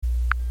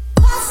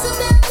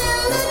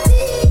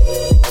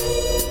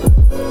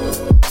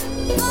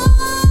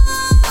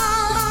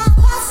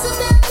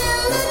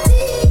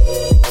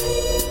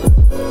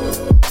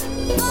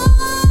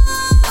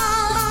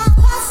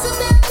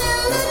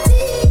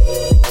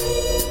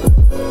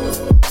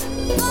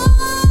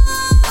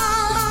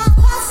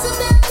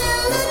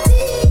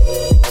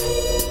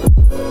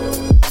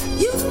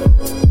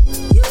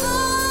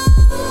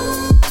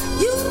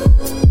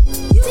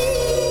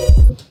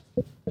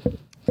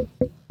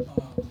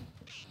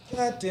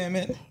God damn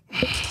it.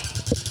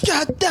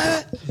 God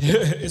damn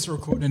it. It's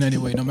recording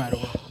anyway, no matter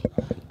what.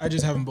 I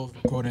just have them both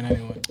recording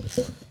anyway.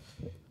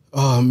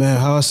 Oh, man.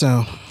 How I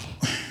sound?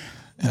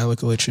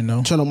 Alec will let you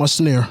know. Turn up my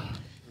snare.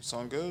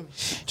 Sound good?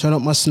 Turn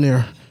up my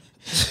snare.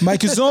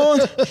 Mic is on.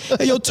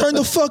 Hey, yo, turn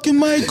the fucking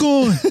mic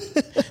on.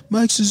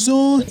 Mic is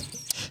on.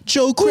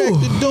 Joe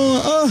cracked the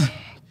door.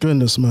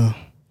 Goodness, man.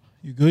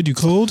 You good? You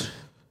cold?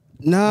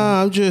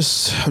 Nah, I've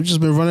just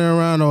been running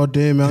around all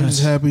day, man. I'm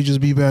just happy to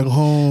just be back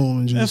home.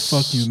 And just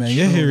fuck you, man.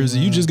 Your hair is.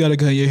 You just gotta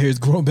cut your hair. It's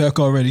grown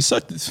back already.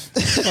 Fuck this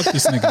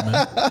nigga,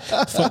 man.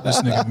 Fuck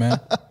this nigga, man.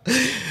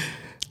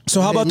 So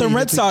how about them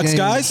Red Sox,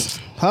 guys?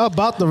 How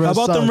about the Red Sox?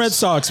 How about them Red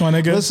Sox, my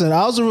nigga? Listen,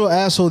 I was a real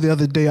asshole the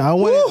other day. I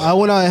went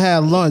out and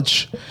had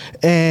lunch,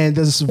 and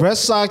this Red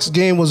Sox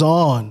game was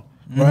on,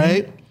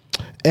 right?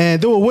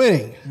 And they were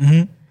winning.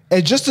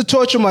 And just to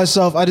torture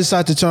myself, I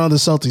decided to turn on the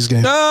Celtics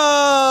game.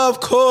 Oh,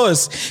 of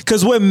course.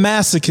 Because we're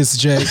masochists,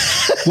 Jay.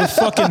 We're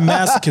fucking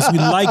masochists. We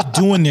like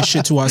doing this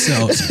shit to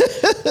ourselves.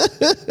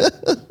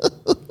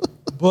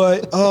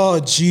 But, oh,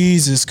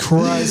 Jesus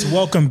Christ.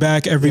 Welcome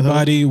back,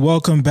 everybody.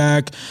 Welcome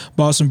back,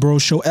 Boston Bro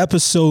Show,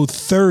 episode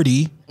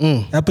 30.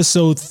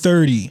 Episode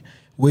 30.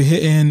 We're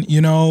hitting,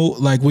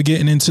 we're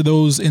getting into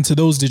those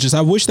digits. I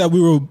wish that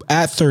we were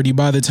at 30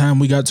 by the time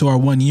we got to our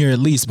 1 year at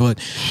least, but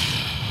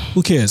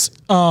who cares?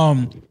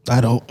 I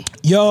don't.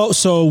 Yo,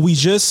 so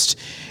it's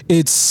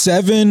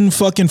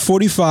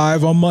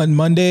 7:45 on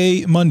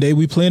Monday.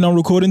 We plan on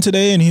recording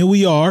today, and here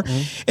we are.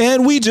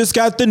 And we just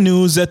got the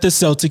news that the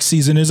Celtics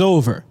season is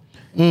over.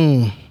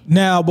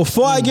 Now,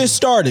 before I get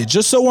started,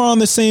 just so we're on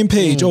the same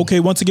page, okay,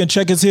 once again,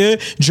 Check is here,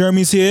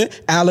 Jeremy's here,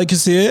 Alec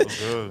is here.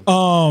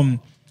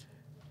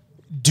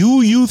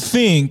 Do you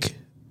think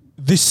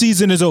the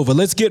season is over?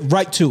 Let's get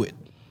right to it.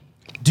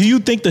 Do you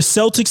think the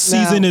Celtics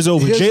season is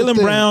over? Jaylen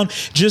Brown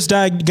just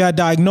got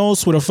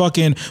diagnosed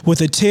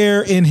with a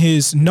tear in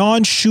his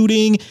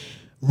non-shooting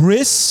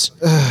wrist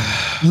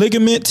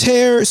ligament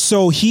tear,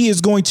 so he is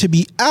going to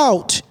be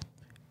out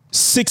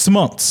 6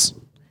 months.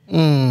 But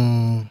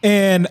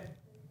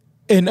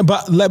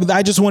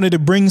I just wanted to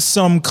bring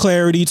some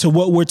clarity to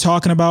what we're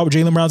talking about.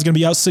 Jaylen Brown's going to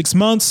be out 6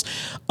 months.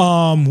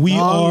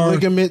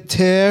 Ligament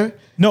tear.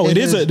 No, it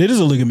is a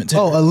ligament tear.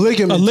 Oh, a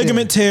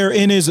ligament tear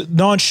in his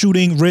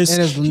non-shooting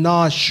wrist.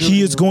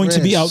 He is going to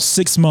be out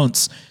 6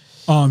 months.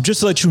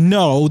 Just to let you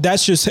know,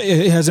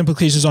 it has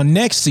implications on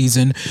next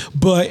season.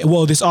 But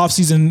this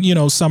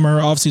offseason, summer,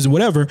 offseason,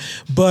 whatever.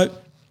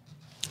 But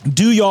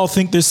do y'all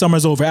think this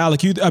summer's over, Alec?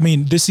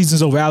 This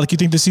season's over, Alec. You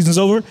think this season's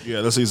over?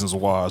 Yeah, this season's a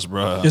wash,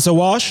 bro. It's a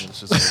wash.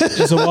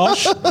 It's a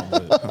wash.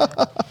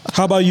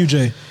 How about you,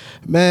 Jay?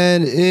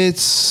 Man,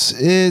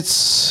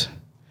 it's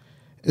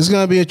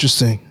gonna be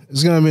interesting.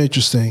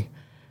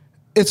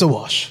 It's a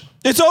wash.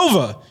 It's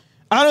over.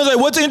 I don't know.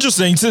 What's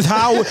interesting is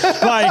how,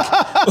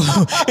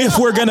 if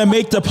we're gonna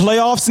make the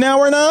playoffs now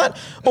or not,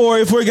 or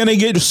if we're gonna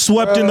get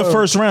swept in the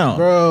first round.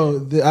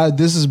 Bro,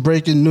 this is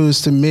breaking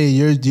news to me.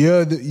 You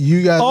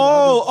guys.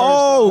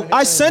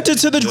 I sent it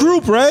to the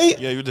group, right?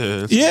 Yeah, you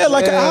did. Yeah,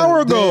 an hour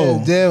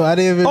ago. Damn, I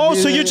didn't even. Oh,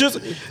 so you just,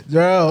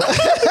 bro.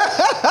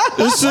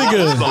 This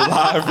nigga. It's a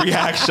live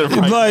reaction.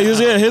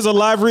 Here's a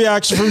live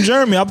reaction from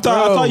Jeremy. I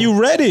thought you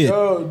read it.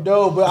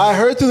 No, but I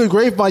heard through the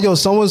grapevine,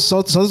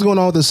 something's going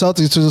on with the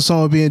Celtics to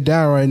someone being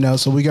down right now,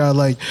 so we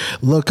gotta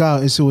look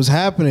out and see what's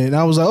happening. And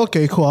I was like,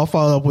 okay, cool, I'll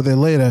follow up with it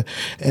later.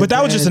 But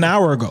that was just an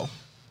hour ago.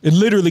 It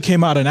literally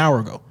came out an hour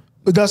ago.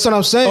 But that's what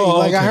I'm saying.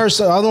 Okay. I heard.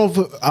 I don't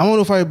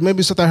know if I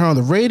maybe something I heard on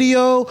the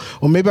radio,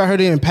 or maybe I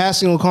heard it in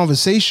passing on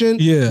conversation.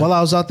 Yeah. While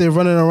I was out there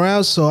running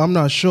around, so I'm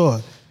not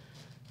sure.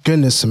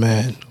 Goodness,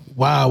 man.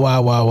 Wow.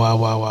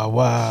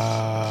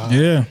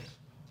 Yeah.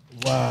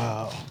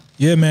 Wow.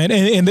 Yeah, man.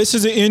 And this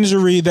is an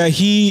injury that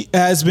he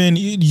has been,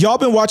 y'all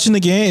been watching the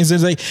games.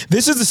 It's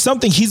this is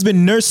something he's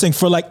been nursing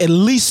for at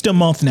least a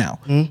month now.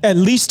 At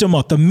least a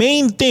month. The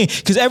main thing,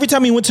 because every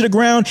time he went to the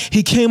ground,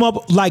 he came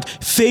up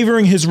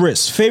favoring his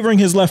wrist, favoring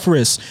his left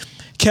wrist,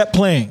 kept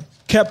playing.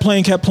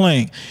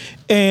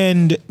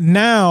 And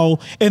now,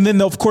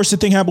 of course, the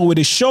thing happened with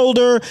his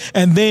shoulder,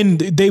 and then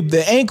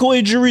the ankle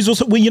injuries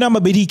was,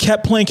 but he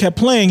kept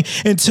playing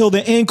until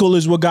the ankle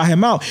is what got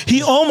him out.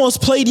 He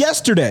almost played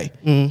yesterday.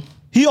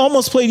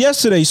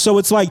 So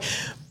it's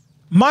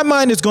my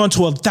mind has gone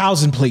to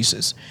 1,000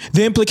 places.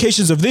 The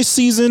implications of this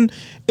season,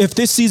 if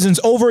this season's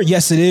over,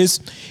 yes, it is.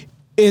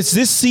 It's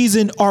this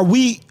season, are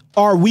we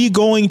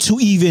going to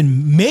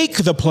even make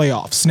the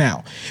playoffs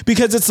now?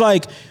 Because it's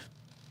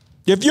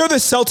if you're the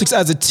Celtics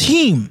as a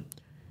team,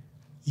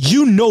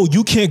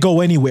 you can't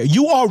go anywhere.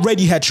 You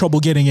already had trouble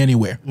getting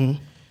anywhere.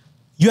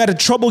 You had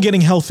trouble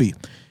getting healthy.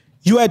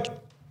 You had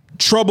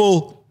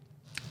trouble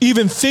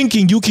even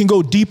thinking you can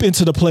go deep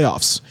into the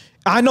playoffs.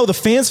 I know the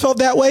fans felt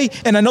that way,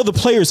 and I know the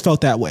players felt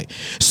that way.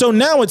 So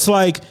now it's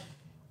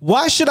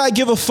why should I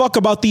give a fuck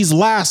about these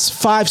last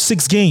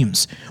 5-6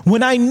 games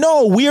when I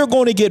know we are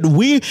going to get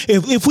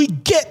if we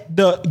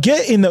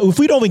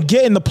don't even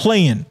get in the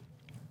play-in,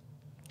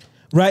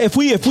 right? If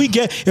we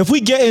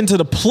get into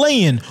the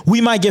play-in,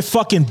 we might get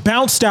fucking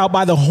bounced out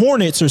by the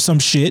Hornets or some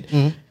shit.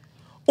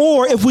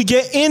 or if we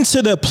get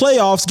into the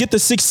playoffs, get the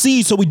 6th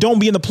seed so we don't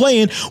be in the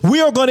play-in,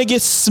 we are going to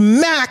get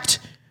smacked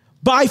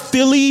by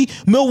Philly,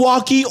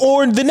 Milwaukee,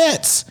 or the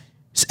Nets.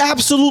 It's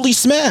absolutely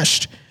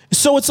smashed.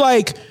 So it's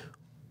like,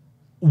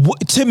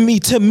 to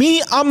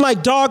me, I'm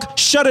like, dog,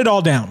 shut it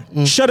all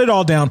down. Shut it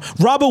all down.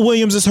 Robert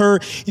Williams is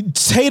hurt.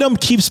 Tatum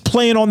keeps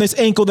playing on this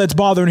ankle that's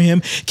bothering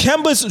him.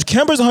 Kemba's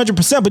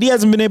 100%, but he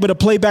hasn't been able to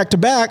play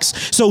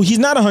back-to-backs, so he's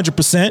not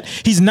 100%.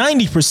 He's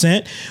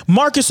 90%.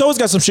 Marcus always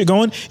got some shit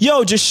going.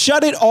 Yo, just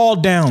shut it all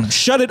down.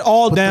 Shut it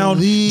all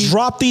down.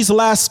 Drop these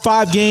last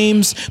 5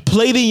 games.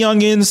 Play the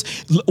youngins.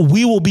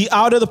 We will be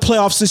out of the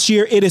playoffs this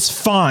year. It is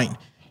fine.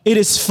 It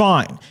is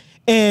fine.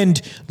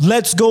 And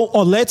let's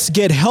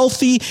get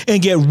healthy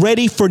and get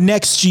ready for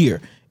next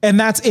year. And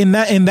that's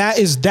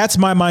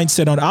my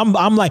mindset on it.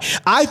 I'm like,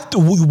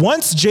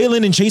 once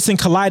Jalen and Jason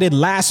collided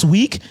last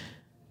week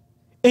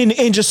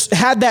and just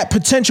had that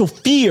potential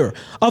fear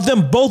of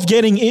them both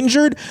getting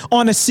injured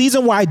on a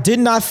season where I did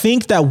not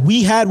think that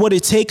we had what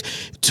it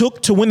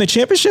took to win the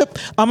championship.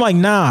 I'm like,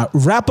 nah,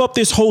 wrap up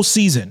this whole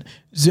season.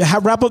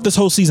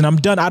 I'm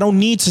done. I don't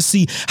need to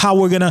see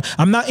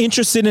I'm not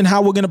interested in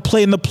how we're going to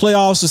play in the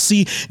playoffs to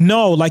see.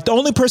 No, like the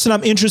only person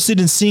I'm interested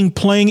in seeing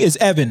playing is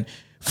Evan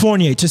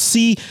Fournier to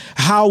see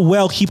how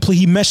well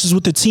he meshes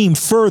with the team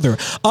further.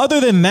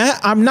 Other than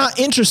that, I'm not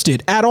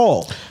interested at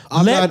all.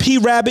 Let P.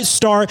 Rabbit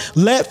start.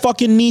 Let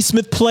fucking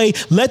Nesmith play.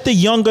 Let the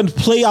young guns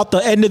play out the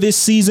end of this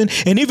season.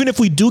 And even if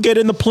we do get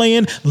in the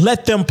play-in,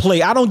 let them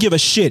play. I don't give a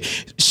shit.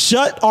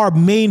 Shut our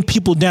main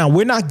people down.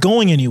 We're not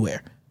going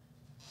anywhere.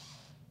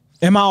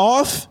 Am I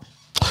off?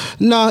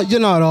 No, you're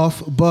not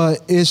off,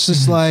 but it's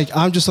just like,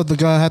 I'm just the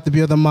guy. I have to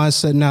be of the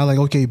mindset now, like,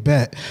 okay,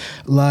 bet.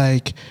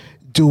 Like,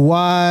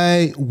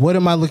 what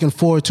am I looking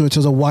forward to in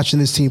terms of watching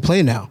this team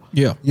play now?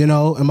 Yeah. You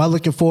know, am I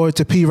looking forward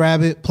to P.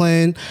 Rabbit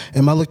playing?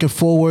 Am I looking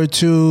forward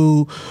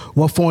to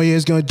what Fournier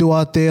is going to do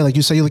out there? Like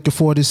you say, you're looking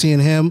forward to seeing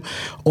him.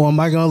 Or am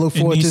I going to look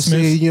forward to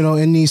seeing,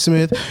 in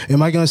Nesmith?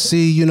 Am I going to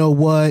see,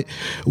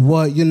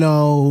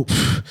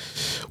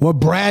 what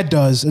Brad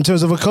does in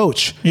terms of a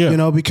coach?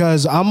 Yeah.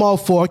 Because I'm all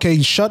for,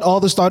 okay, shut all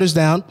the starters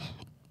down.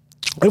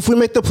 If we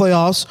make the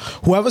playoffs,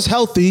 whoever's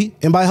healthy,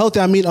 and by healthy,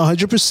 I mean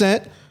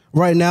 100%,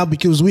 right now,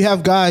 because we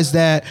have guys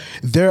that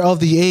they're of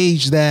the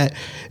age that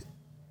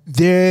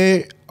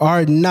they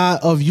are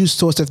not of use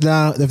to us if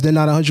they're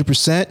not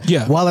 100%.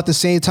 Yeah. While at the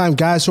same time,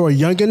 guys who are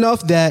young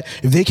enough that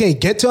if they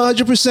can't get to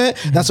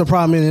 100%, that's a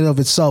problem in and of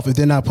itself if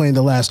they're not playing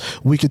the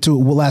last week or two,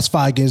 last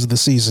 5 games of the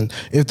season,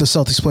 if the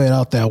Celtics play it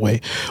out that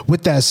way.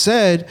 With that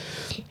said,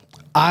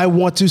 I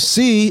want to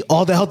see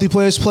all the healthy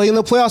players play in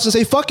the playoffs and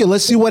say, fuck it,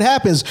 let's see what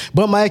happens.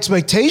 But my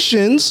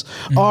expectations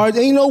are,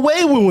 ain't no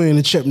way we're winning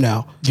the chip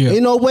now. Yeah.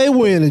 Ain't no way we're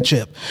winning the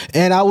chip.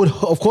 And I would,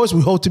 of course, we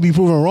hope to be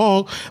proven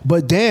wrong.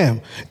 But damn,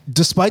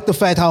 despite the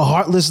fact how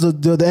heartless the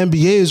NBA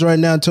is right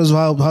now in terms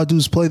of how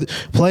dudes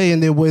play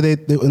in the way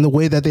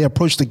that they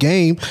approach the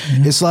game,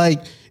 it's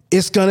like,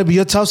 it's gonna be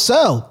a tough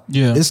sell.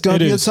 Yeah, it's gonna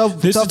be a tough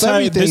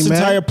everything, this man.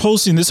 entire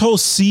posting, this whole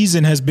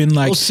season has been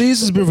like,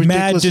 season's been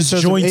mad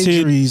disjointed.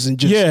 Injuries and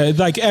just,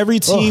 like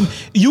every team.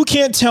 You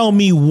can't tell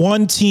me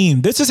one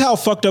team. This is how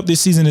fucked up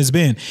this season has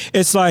been.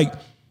 It's like,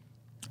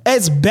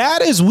 as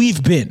bad as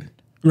we've been,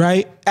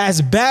 right?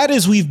 As bad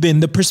as we've been,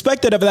 the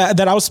perspective of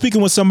that I was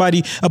speaking with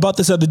somebody about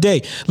this other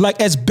day, like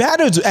as bad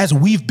as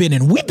we've been,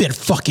 and we've been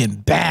fucking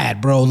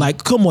bad, bro.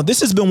 Like, come on, this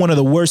has been one of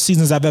the worst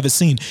seasons I've ever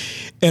seen.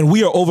 And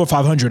we are over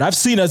 500. I've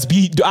seen us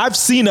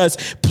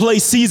play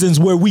seasons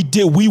where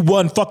we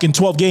won fucking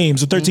 12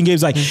 games or 13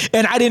 games,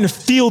 and I didn't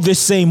feel this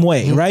same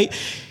way, right?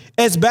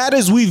 As bad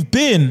as we've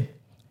been,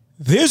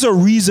 there's a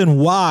reason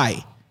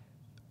why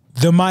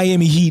the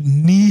Miami Heat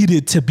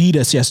needed to beat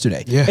us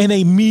yesterday, and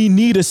they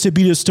need to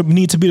beat us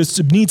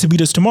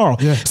tomorrow.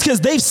 Yeah. It's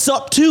because they've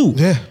sucked too.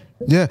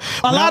 Yeah.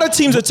 A lot of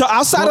teams are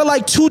outside of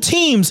like 2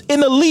 teams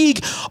in the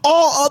league.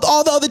 All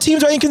the other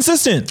teams are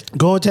inconsistent.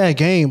 Going to that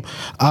game,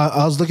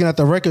 I was looking at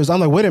the records. I'm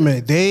like, wait a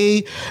minute.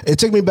 It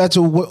took me back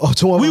to one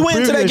of we went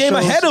into that game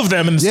shows. ahead of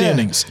them in the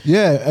standings.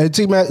 Yeah, it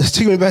took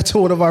me back to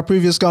one of our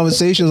previous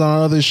conversations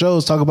on other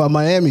shows talking about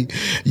Miami.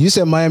 You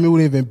said Miami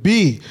wouldn't even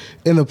be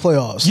in the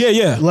playoffs.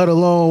 Yeah. Let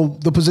alone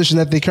the position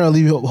that they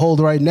currently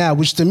hold right now,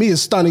 which to me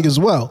is stunning as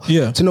well.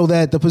 Yeah. To know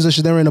that the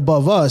position they're in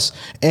above us,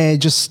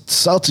 and just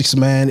Celtics,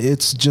 man,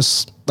 it's just,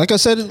 like I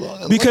said,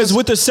 because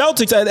with the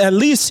Celtics, at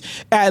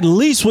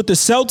least with the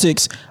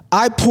Celtics,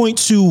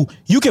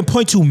 you can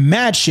point to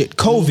mad shit,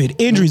 COVID,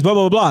 injuries, blah,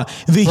 blah, blah.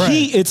 The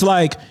Heat, it's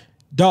like,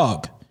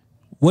 dog,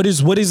 what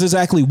did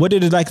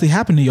exactly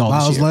happen to y'all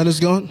this year? Miles Leonard's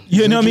gone?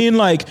 You know what I mean?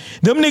 Like,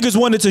 them niggas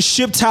wanted to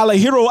ship Tyler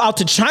Hero out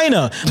to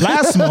China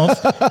last month.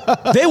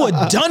 They were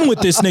done with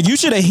this nigga. You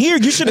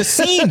should have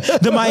seen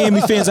the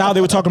Miami fans how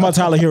they were talking about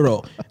Tyler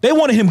Hero. They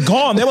wanted him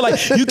gone. They were like,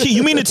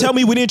 you mean to tell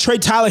me we didn't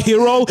trade Tyler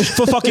Hero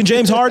for fucking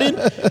James Harden?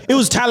 It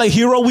was Tyler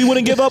Hero we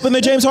wouldn't give up in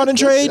the James Harden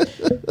trade?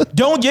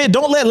 Don't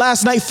let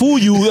last night fool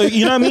you.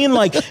 You know what I mean?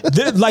 Like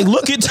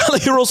look at Tyler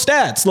Hero's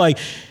stats. Like,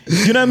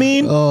 you know what I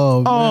mean?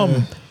 Oh,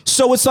 man.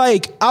 So it's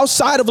like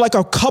outside of like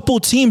a couple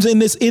teams in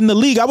the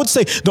league, I would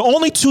say the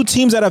only two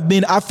teams that have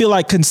been, I feel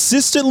like,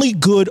 consistently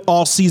good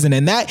all season,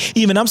 and that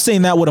even I'm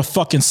saying that with a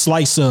fucking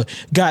slice of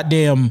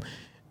goddamn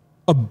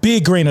a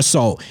big grain of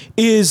salt,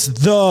 is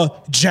the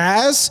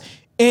Jazz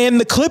and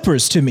the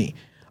Clippers to me.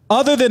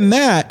 Other than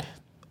that,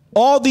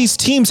 all these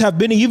teams have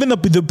been, even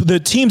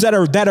the teams that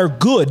are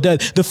good,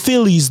 the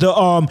Phillies,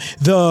 the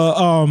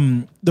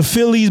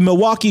Phillies,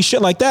 Milwaukee,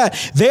 shit like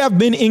that, they have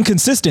been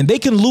inconsistent. They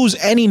can lose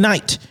any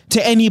night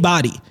to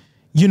anybody,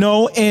 you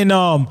know. And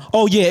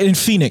in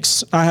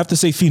Phoenix, I have to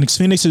say Phoenix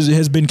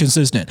has been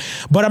consistent,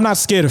 but I'm not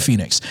scared of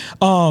Phoenix.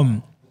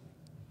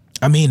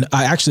 I mean,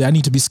 I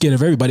need to be scared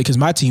of everybody because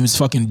my team is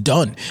fucking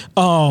done.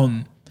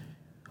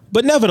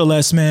 But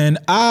nevertheless, man,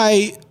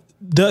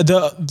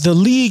 the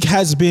league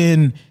has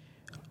been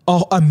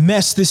a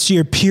mess this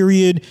year,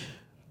 period,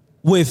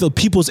 with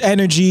people's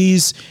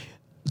energies,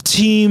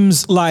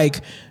 teams like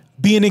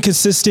being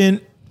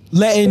inconsistent,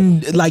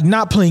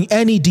 not playing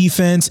any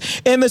defense.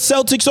 And the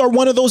Celtics are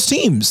one of those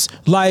teams.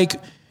 Like,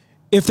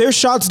 if their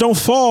shots don't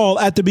fall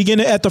at the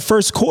beginning, in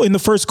the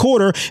first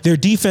quarter, their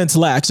defense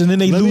lacks, and then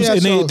they lose,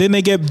 and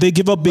they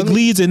give up big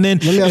leads, and then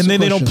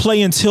they don't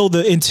play until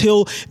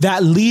that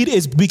lead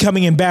is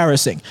becoming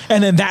embarrassing,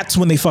 and then that's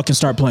when they fucking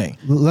start playing.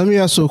 Let me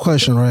ask you a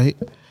question, right?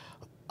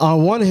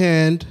 On one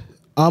hand,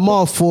 I'm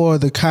all for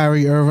the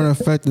Kyrie Irving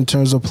effect in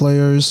terms of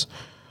players.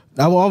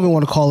 I don't even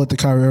want to call it the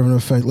Kyrie Irving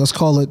effect. Let's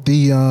call it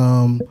the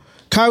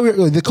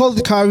They call it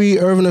the Kyrie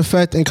Irving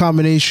effect in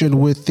combination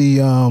with the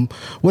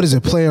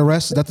player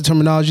rest. Is that the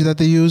terminology that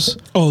they use?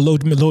 Oh,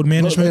 load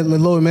management.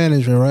 Load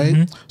management, right?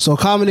 Mm-hmm. So a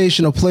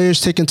combination of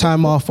players taking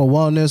time off for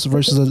wellness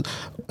versus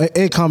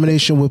in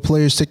combination with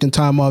players taking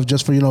time off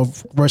just for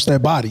rest their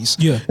bodies.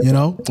 Yeah,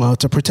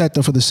 to protect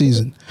them for the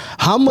season.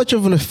 How much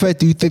of an effect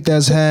do you think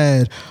that's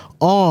had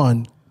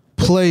on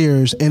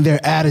players and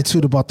their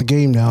attitude about the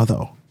game now,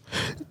 though?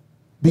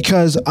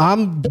 Because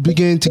I'm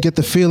beginning to get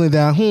the feeling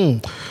that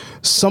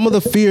some of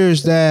the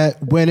fears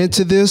that went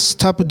into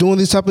doing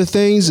these type of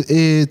things,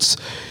 it's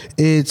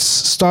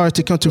started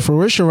to come to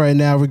fruition right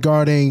now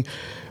regarding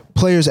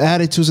players'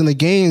 attitudes in the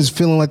games,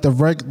 feeling like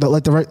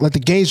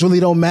the games really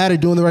don't matter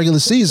during the regular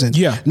season.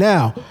 Yeah.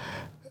 Now,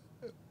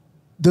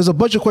 there's a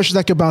bunch of questions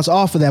that could bounce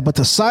off of that, but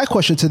the side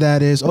question to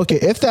that is, okay,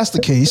 if that's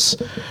the case,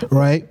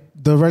 right,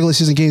 the regular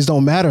season games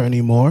don't matter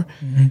anymore.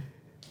 Mm-hmm.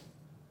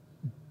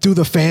 Do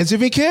the fans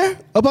even care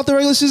about the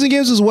regular season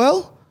games as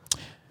well?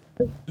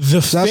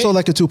 That's all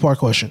like a two-part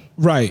question.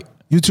 Right.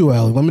 You too,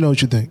 Alec. Let me know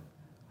what you think.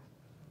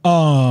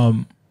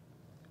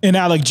 And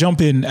Alec,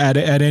 jump in at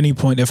any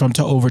point if I'm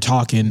over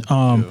talking.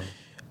 I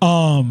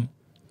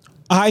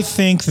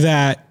think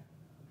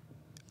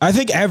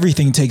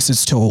everything takes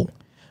its toll.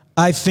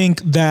 I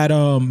think that,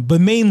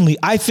 but mainly,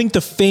 I think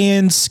the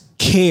fans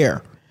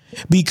care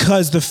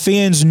because the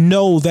fans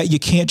know that you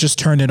can't just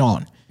turn it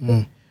on.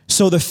 Mm.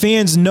 So the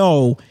fans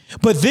know,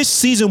 but this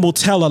season will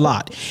tell a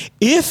lot.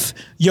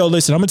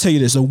 Listen, I'm gonna tell you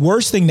this: the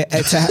worst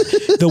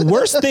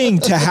thing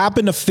to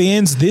happen to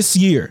fans this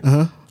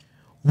year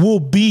will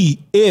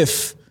be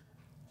if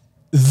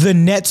the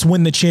Nets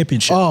win the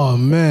championship. Oh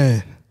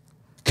man!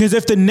 Because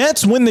if the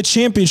Nets win the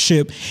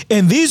championship,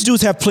 and these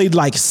dudes have played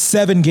like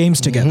 7 games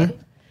together,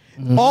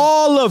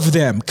 all of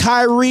them,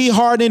 Kyrie,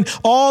 Harden,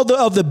 all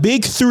of the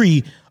big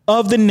 3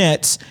 of the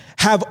Nets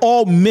have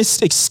all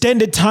missed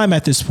extended time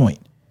at this point.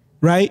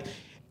 Right?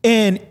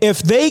 And if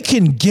they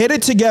can get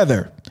it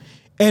together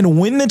and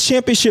win the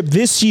championship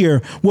this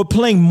year, we're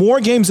playing more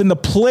games in the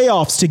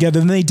playoffs together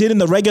than they did in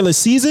the regular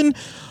season,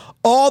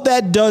 all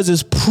that does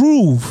is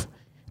prove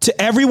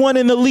to everyone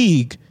in the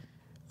league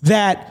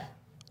that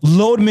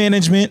load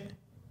management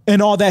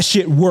and all that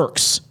shit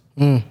works.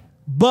 Mm.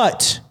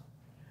 But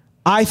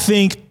I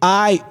think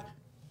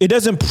it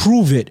doesn't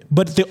prove it,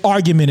 but the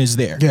argument is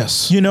there.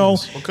 Yes. Well,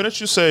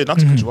 couldn't you say, not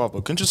to cut you off,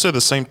 but couldn't you say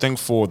the same thing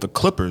for the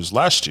Clippers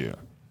last year?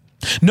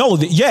 No,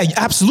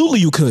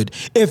 absolutely you could.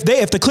 If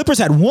the Clippers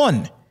had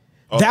won,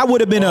 that would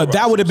have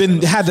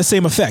been had the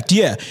same effect.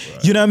 Yeah.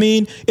 Right. You know what I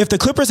mean? If the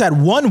Clippers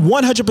had won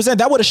 100%,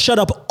 that would have shut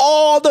up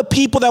all the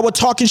people that were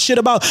talking shit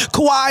about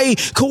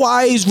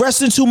Kawhi's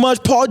resting too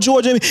much, Paul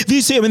George.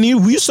 You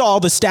saw all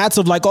the stats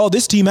of like,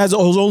 this team has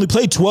only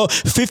played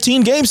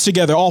 15 games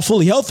together, all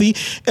fully healthy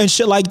and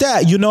shit like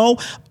that.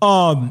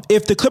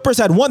 If the Clippers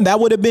had won, that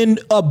would have been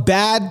a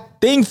bad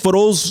thing for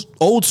those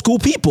old school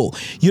people.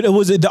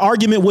 The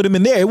argument would have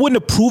been there. It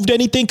wouldn't have proved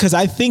anything because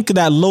I think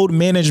that load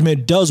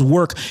management does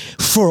work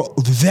for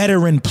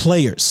veteran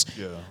players.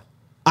 Yeah.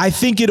 I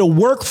think it'll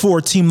work for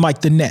a team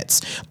like the Nets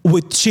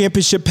with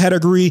championship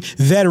pedigree,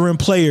 veteran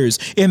players,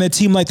 and a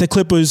team like the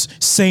Clippers,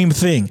 same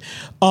thing.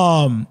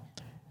 But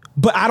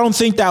I don't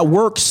think that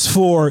works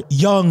for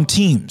young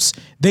teams.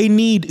 They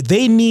need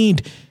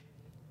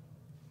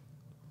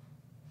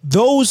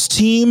those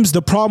teams.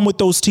 The problem with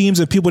those teams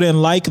and people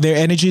didn't like their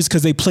energies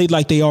because they played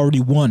like they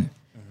already won.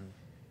 Mm-hmm.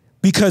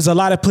 Because a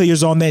lot of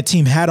players on that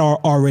team had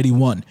already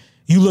won.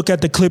 You look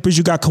at the Clippers,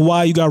 you got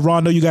Kawhi, you got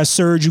Rondo, you got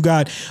Serge, you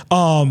got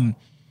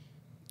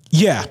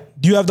Yeah.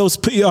 You have those,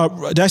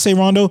 did I say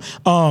Rondo?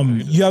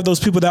 You have those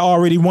people that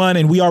already won,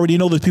 and we already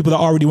know those people that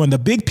already won. The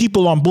big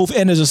people on both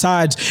ends of the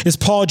sides is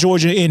Paul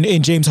George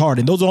and James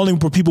Harden. Those are only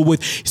people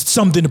with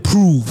something to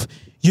prove,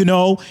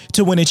 to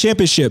win a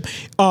championship.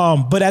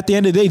 But at the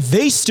end of the day,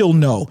 they still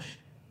know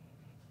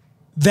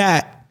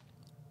that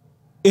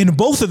in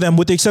both of them,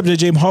 with the exception of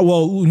James Harden,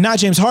 well, not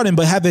James Harden,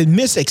 but having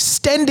missed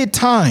extended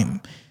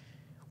time,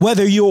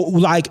 whether you're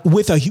like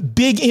with a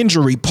big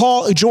injury,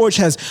 Paul George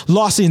has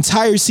lost the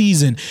entire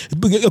season.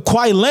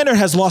 Kawhi Leonard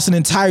has lost an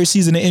entire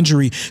season of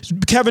injury.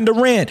 Kevin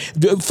Durant,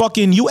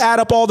 you add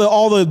up all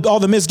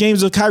the missed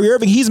games of Kyrie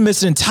Irving, he's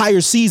missed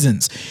entire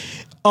seasons.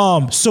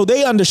 So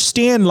they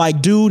understand, like,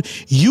 dude,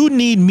 you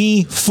need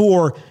me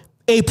for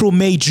April,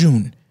 May,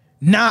 June,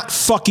 not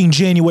fucking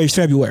January,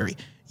 February.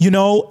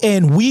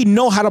 And we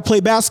know how to play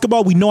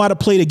basketball. We know how to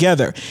play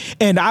together.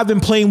 And I've been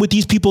playing with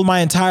these people my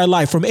entire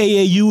life, from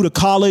AAU to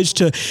college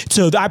to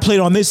I played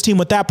on this team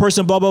with that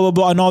person, blah, blah, blah,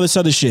 blah, and all this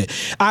other shit.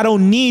 I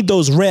don't need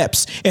those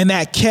reps and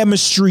that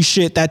chemistry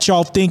shit that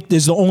y'all think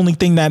is the only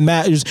thing that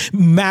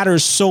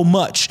matters so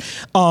much.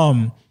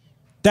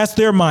 That's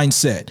their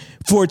mindset.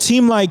 For a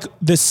team like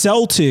the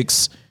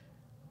Celtics,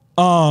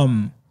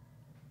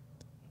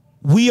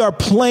 we are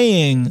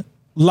playing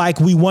like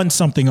we won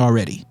something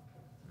already,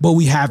 but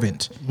we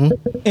haven't.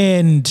 Mm-hmm.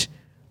 And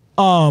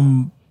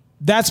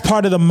that's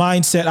part of the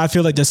mindset I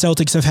feel like the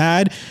Celtics have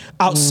had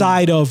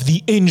outside of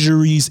the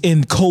injuries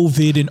and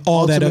COVID and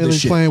all that other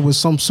shit. Playing with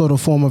some sort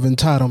of form of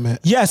entitlement.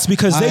 Yes,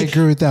 because I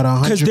agree with that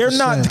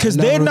 100%. Because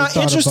they're not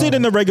interested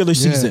in the regular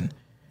season.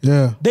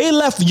 Yeah. They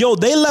left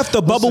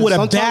the bubble with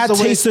a bad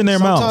taste in their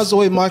mouth. Sometimes the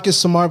way Marcus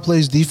Smart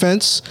plays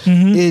defense,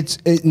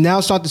 it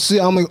now start to see,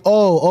 I'm like,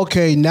 oh,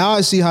 okay, now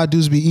I see how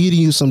dudes be eating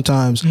you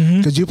sometimes.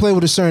 Because you play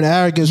with a certain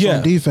arrogance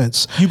on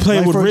defense. You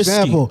play with for risky.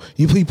 Example,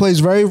 he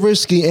plays very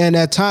risky, and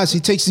at times he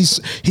takes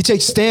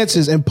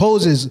stances and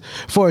poses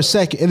for a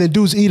second, and then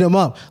dudes eat him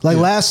up. Like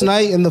last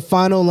night in the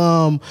final,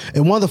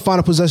 in one of the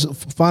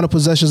final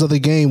possessions of the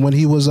game, when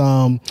he was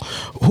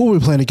who were we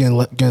playing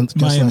against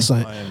last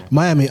night?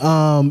 Miami.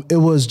 It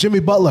was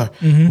Jimmy Butler.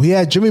 We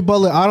had Jimmy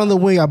Butler out on the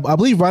wing, I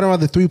believe right around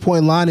the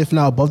 3-point line, if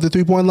not above the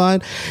 3-point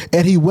line.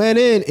 And he went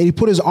in and he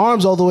put his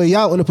arms all the way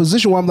out in a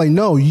position where I'm like,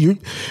 no, you're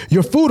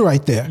food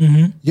right there.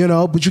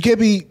 But you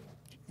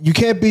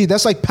can't be,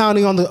 that's like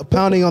pounding on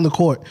the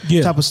court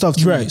type of stuff.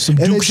 Right. And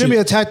then Jimmy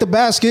attacked the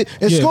basket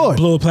and scored.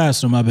 Blew it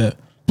past him, I bet.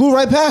 Blew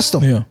right past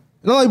him. Yeah.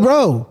 And I'm like,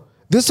 bro,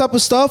 this type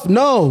of stuff,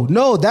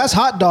 no, that's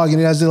hot dogging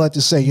it, as they like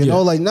to say. You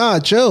know, like, nah,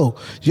 chill.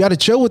 You got to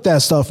chill with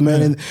that stuff,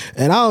 man.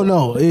 And I don't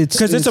know,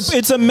 because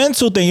it's a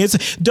mental thing.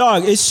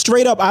 It's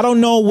straight up. I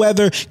don't know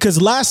whether, because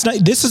last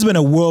night this has been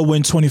a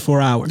whirlwind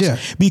 24 hours. Yeah.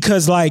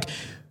 Because like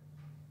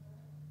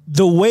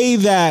the way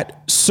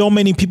that so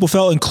many people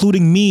felt,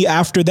 including me,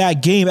 after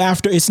that game,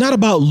 it's not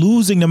about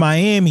losing to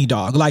Miami,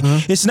 dog. Like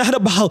it's not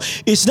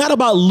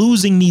about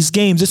losing these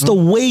games. It's the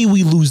way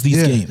we lose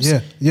these games.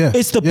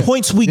 It's the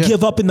points we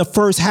give up in the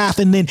first half,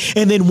 and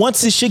then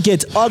once this shit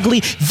gets ugly,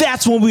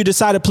 that's when we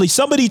decide to play.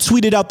 Somebody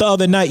tweeted out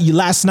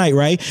last night,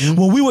 right?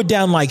 When we were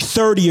down like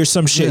 30 or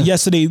some shit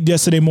yesterday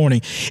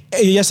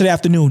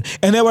afternoon,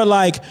 and they were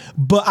like,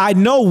 "But I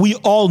know we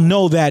all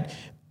know that,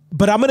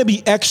 but I'm gonna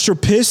be extra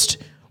pissed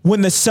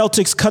when the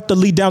Celtics cut the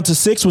lead down to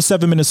 6 with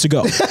 7 minutes to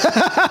go."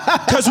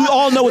 Because we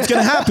all know it's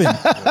going to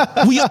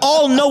happen. We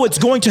all know it's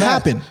going to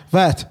happen.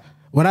 Fact.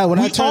 When I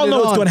turned all know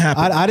it on, it's going to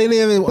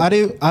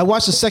happen. I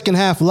watched the second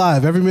half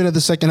live, every minute of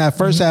the second half.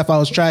 First half I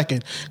was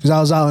tracking because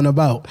I was out and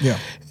about. Yeah.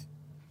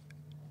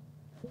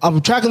 I'm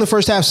tracking the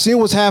first half, seeing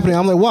what's happening.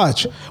 I'm like,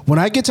 watch. When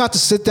I get time to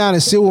sit down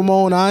and see it with my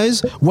own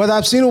eyes, whether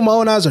I've seen it with my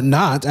own eyes or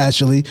not,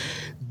 actually,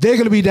 they're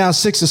going to be down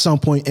 6 at some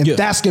point, and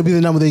that's going to be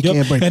the number they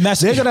can't break. And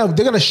they're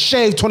going to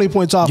shave 20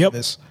 points off of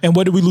this. And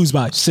what did we lose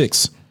by?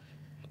 6.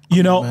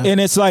 And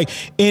it's like,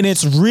 and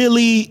it's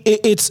really,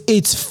 it's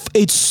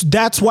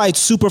that's why it's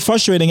super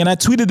frustrating. And I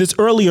tweeted this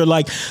earlier,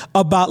 like,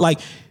 about like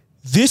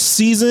this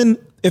season.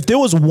 If there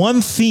was one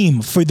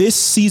theme for this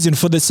season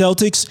for the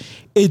Celtics,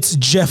 it's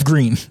Jeff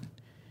Green.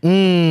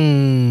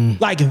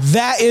 Like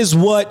that is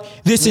what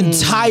this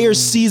entire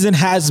season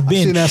has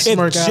been. If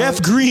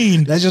Jeff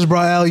Green, that just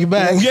brought Allie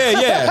back.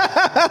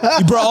 Yeah.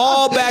 He brought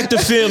all back the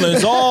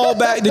feelings, all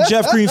back the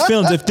Jeff Green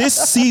feelings. If this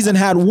season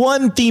had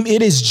one theme,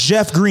 it is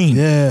Jeff Green.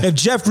 Yeah. If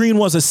Jeff Green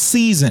was a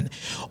season,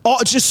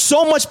 just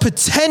so much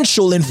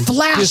potential and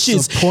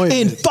flashes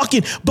and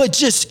fucking, but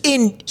just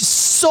in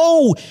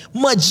so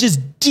much just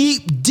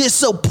deep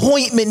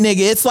disappointment,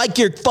 nigga. It's like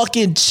your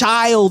fucking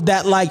child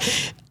that like.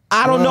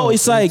 I don't know.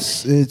 It's like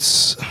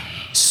it's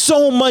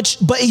so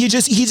much, but he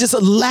just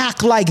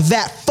lack like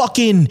that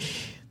fucking.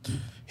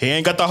 He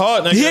ain't got the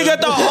heart. Nigga. He ain't got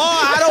the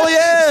heart. I don't.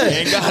 Yeah. He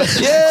ain't got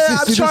it. Yeah.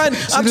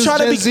 I'm trying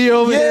to be. Z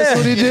over there, that's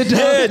what he did.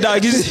 Yeah,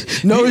 dog.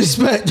 No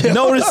respect.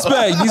 No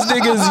respect. These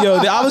niggas, yo.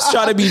 I was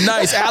trying to be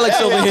nice. Alex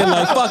over here,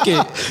 like fuck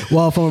it.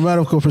 Well, from a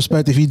medical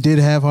perspective, he did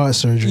have heart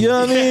surgery. You know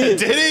what I mean?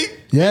 Did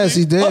he? Yes,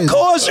 he did. Of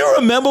course, you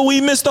remember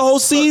we missed the whole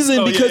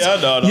season because I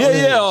know.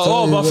 yeah.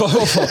 Oh, my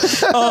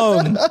fault.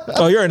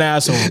 Oh, you're an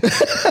asshole.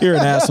 You're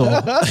an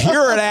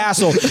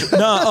asshole.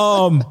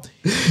 Nah,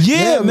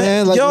 yeah,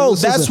 man. Like, yo,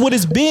 listen, that's what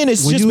it's been.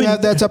 It's when just you been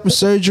have that type of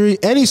surgery,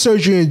 any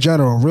surgery in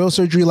general, real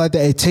surgery like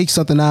that, it takes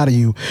something out of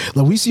you.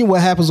 Like we seen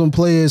what happens when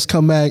players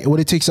come back, what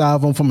it takes out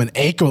of them from an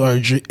ankle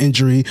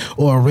injury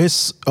or a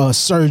wrist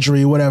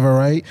surgery, whatever.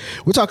 Right?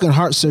 We're talking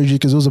heart surgery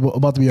because it was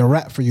about to be a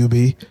wrap for you,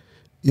 B.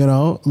 You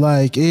know,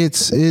 like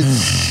it's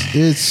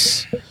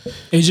just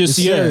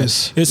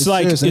serious. It's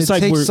like it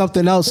takes we're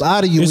something else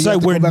out of you. It's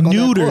like we're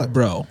neutered,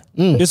 bro.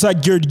 It's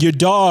like your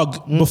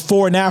dog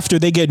before and after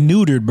they get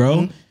neutered,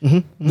 bro.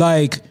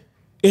 Like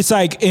it's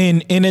like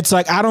and it's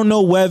like I don't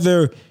know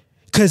whether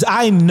because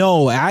I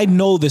know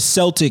the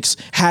Celtics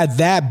had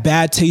that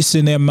bad taste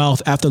in their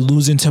mouth after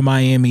losing to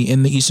Miami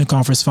in the Eastern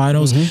Conference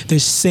Finals the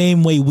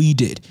same way we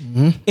did.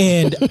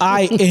 And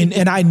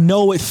I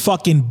know it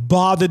fucking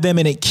bothered them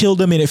and it killed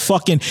them and it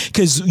fucking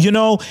because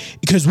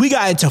we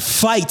got into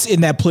fights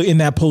in that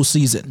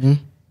postseason.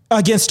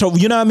 Against,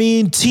 you know what I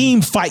mean?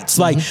 Team fights.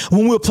 Like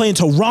when we were playing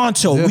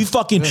Toronto,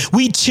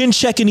 we chin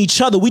checking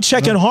each other. We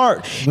checking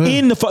Hart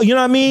in the, you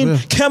know what I mean?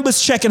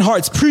 Kemba's checking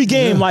Hart's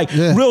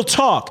pregame, real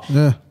talk.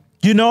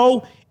 You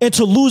know, and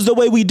to lose the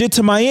way we did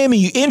to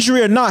Miami,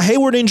 injury or not,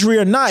 Hayward injury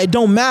or not, it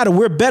don't matter.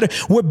 We're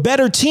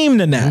better team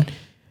than that.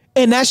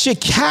 And that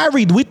shit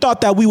carried. We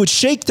thought that we would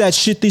shake that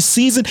shit this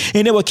season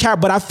and it would carry.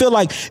 But I feel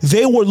like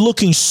they were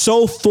looking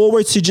so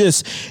forward to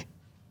just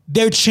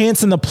their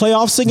chance in the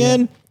playoffs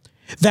again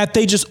that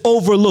they just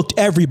overlooked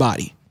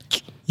everybody,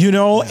 you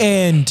know?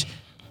 And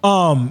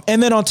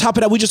then on top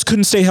of that, we just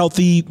couldn't stay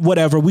healthy,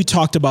 whatever. We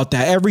talked about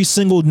that. Every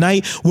single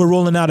night, we're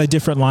rolling out a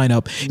different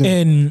lineup.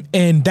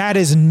 And that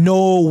is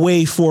no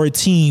way for a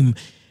team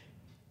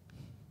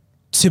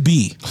to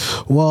be.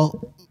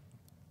 Well,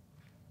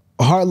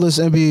 heartless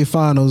NBA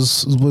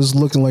Finals was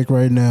looking like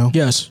right now.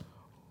 Yes.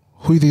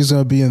 Who do you think is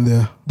going to be in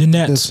there? The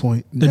Nets. At this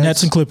point. The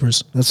Nets and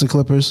Clippers. Nets and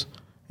Clippers.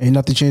 Ain't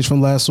nothing changed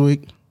from last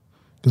week.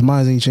 Because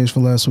mine ain't changed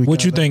from last week.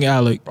 What you think,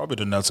 Alec? Probably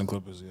the Nets and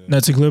Clippers. Yeah.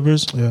 Nets and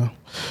Clippers? Yeah.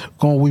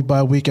 Going week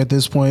by week at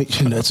this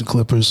point, Nets and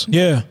Clippers.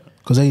 Yeah.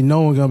 Because ain't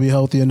no one going to be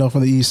healthy enough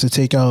in the East to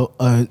take out,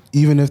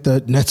 even if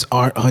the Nets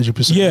aren't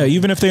 100%. Yeah,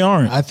 even if they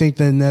aren't. I think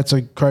the Nets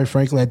are, quite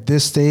frankly, at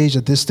this stage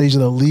of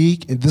the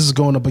league, and this is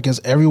going up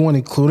against everyone,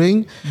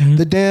 including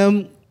the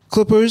damn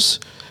Clippers.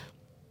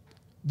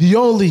 The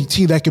only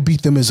team that could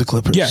beat them is the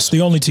Clippers. Yes,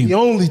 the only team. The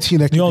only team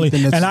that could beat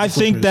them is the Clippers. And I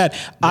think that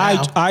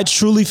I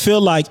truly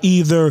feel like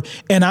either,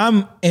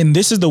 and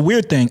this is the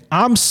weird thing,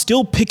 I'm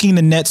still picking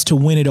the Nets to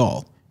win it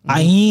all.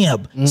 I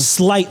am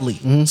slightly.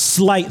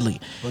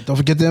 But don't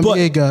forget the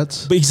NBA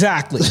gods.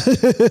 Exactly.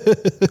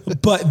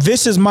 But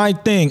this is my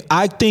thing.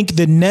 I think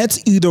the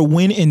Nets either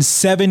win in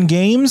 7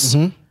 games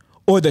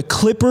or the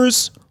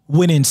Clippers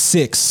win in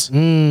 6.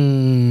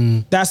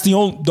 That's the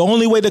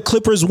only way the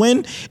Clippers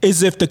win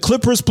is if the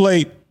Clippers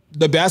play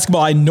the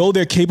basketball I know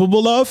they're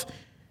capable of,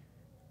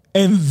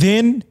 and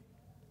then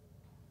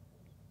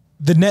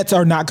the Nets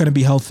are not going to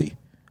be healthy.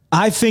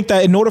 I think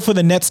that in order for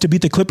the Nets to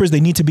beat the Clippers, they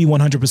need to be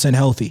 100%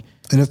 healthy.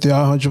 And if they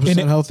are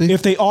 100% healthy?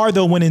 If they are,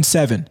 they'll win in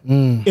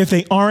 7. If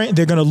they aren't,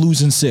 they're going to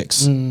lose in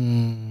 6.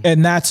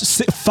 And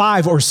that's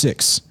 5 or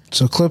 6.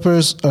 So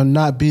Clippers are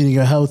not beating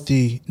a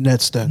healthy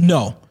Nets then?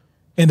 No.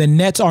 And the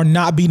Nets are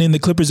not beating the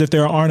Clippers if they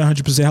aren't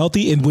 100%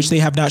 healthy, in which they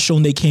have not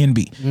shown they can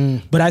be.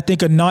 But I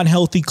think a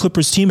non-healthy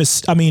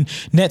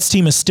Nets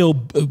team is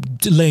still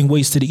laying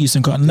waste to the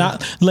Eastern Conference.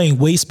 Not laying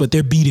waste, but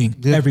they're beating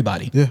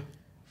everybody. Yeah.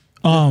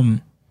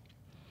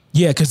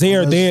 Yeah, because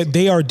they're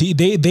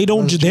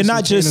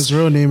not just. His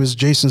real name is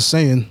Jason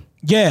Sayin.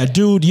 Yeah,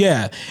 dude.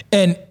 Yeah,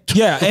 and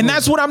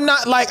that's what I'm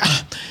not like.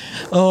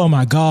 Oh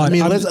my God. I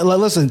mean, let's give the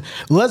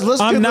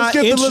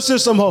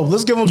listeners some hope.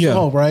 Let's give them some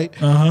hope, right?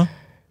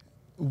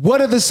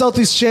 What are the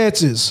Celtics'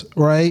 chances,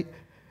 right?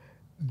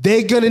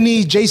 They're going to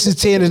need Jason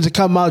Tatum to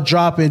come out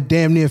dropping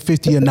damn near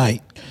 50 a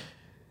night.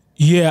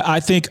 Yeah,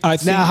 I think.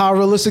 Now, how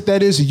realistic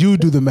that is, you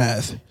do the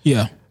math.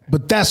 Yeah.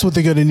 But that's what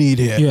they're going to need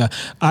here. Yeah.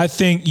 I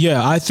think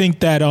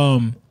that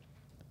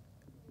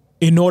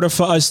in order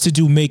for us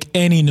to make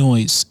any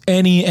noise,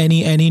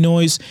 any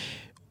noise,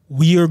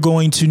 we are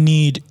going to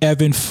need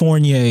Evan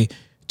Fournier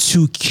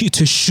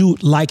to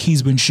shoot like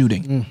he's been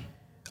shooting.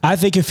 I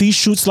think if he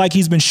shoots like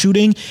he's been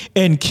shooting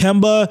and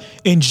Kemba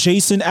and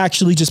Jason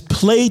actually just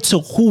play to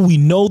who we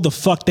know the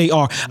fuck they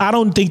are. I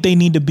don't think they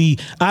need to be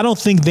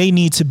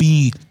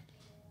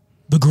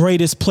the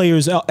greatest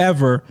players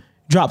ever,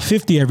 drop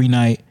 50 every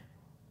night.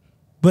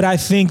 But I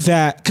think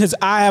that because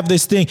I have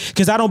this thing,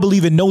 because I don't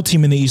believe in no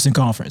team in the Eastern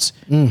Conference,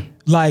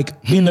 like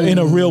in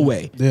a real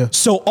way. Yeah.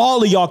 So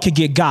all of y'all could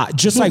get got,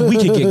 just like we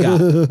could get got.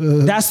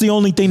 That's the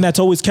only thing that's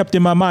always kept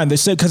in my mind. They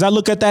said because I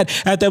look at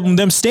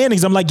them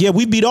standings, I'm like, yeah,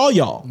 we beat all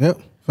y'all. Yep.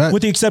 Fact.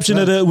 With the exception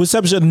of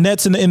the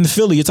Nets and the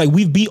Philly, it's like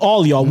we've beat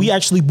all y'all. We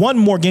actually won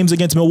more games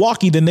against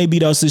Milwaukee than they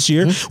beat us this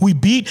year. We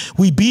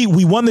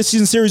won the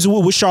season series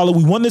with Charlotte.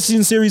 We won the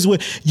season series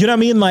with, you know what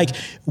I mean? Like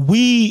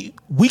we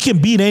can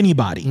beat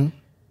anybody.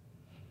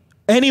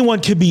 Anyone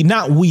could be,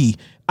 not we.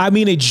 I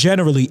mean it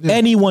generally.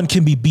 Anyone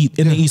can be beat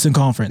in the Eastern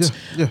Conference.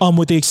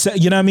 With the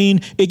you know what I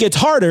mean? It gets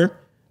harder,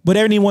 but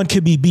anyone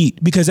can be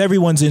beat because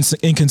everyone's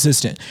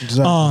inconsistent.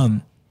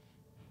 Exactly.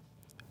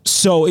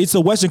 So it's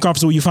the Western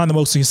Conference where you find the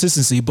most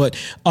consistency. But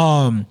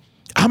I'm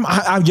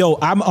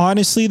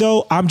honestly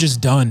though, I'm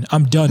just done.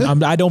 I'm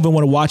done. I don't even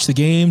want to watch the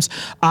games.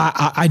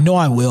 I know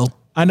I will.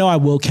 I know I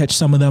will catch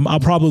some of them. I'll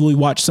probably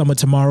watch some of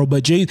tomorrow.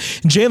 But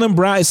Jaylen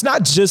Brown, it's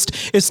not just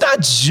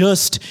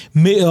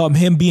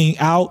him being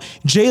out.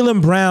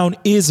 Jaylen Brown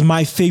is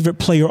my favorite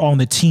player on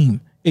the team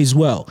as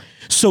well.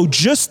 So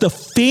just the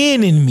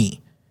fan in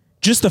me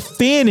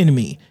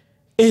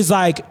is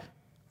like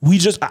we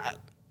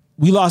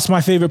lost my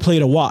favorite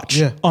player to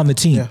watch on the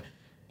team.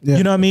 Yeah.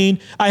 You know what I mean?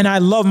 And I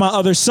love my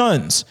other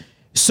sons.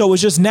 So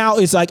it's just now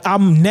it's like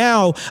I'm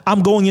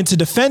going into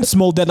defense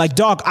mode that like,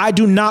 dog, I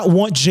do not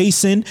want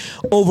Jason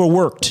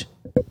overworked.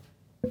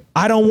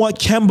 I don't want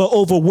Kemba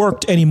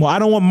overworked anymore. I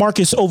don't want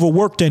Marcus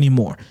overworked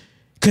anymore.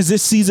 Cause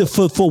this season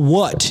for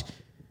what?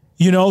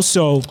 You know,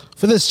 so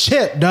for this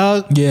chip,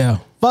 dog. Yeah.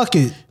 Fuck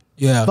it.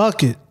 Yeah.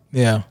 Fuck it.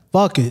 Yeah.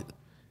 Fuck it.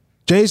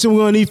 Jason, we're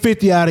gonna need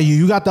 50 out of you.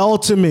 You got the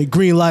ultimate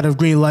green light of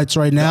green lights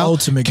right now. The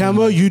ultimate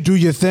Kemba, you do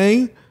your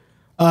thing.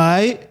 All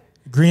right.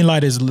 Green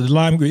light is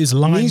lime green.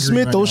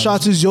 Smith, right those now.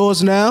 shots is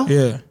yours now.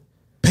 Yeah.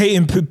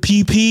 Peyton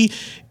PP,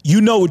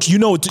 you know what to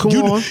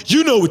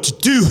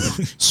do.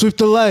 Sweep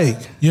the leg.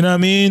 You know what I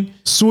mean?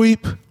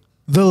 Sweep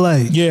the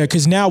leg. Yeah,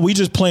 because now we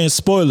just playing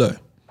spoiler.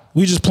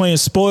 That's what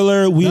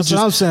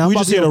I'm saying. We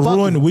just here to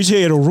ruin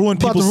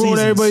people's seasons. Ruin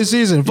everybody's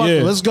season. Fuck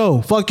it. Let's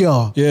go. Fuck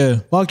y'all. Yeah.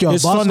 Fuck y'all.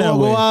 It's fun that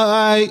way. All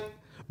right.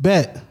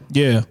 Bet.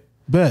 Yeah.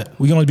 Bet.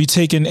 We're gonna be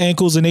taking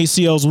ankles and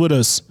ACLs with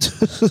us.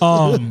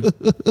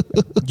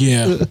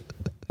 Yeah.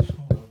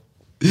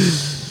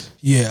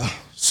 Yeah.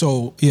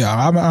 So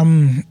yeah,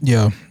 I'm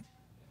yeah.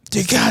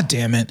 God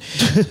damn it.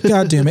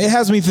 It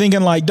has me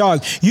thinking like,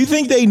 dog, you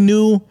think they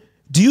knew?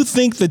 Do you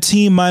think the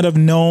team might have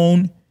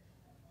known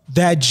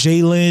that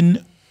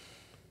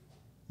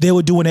they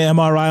were doing an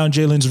MRI on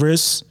Jalen's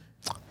wrist?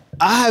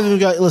 I haven't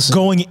got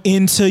going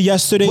into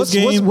yesterday's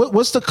game.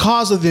 What's the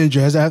cause of the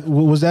injury?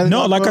 Was that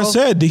no? Like I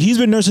said, he's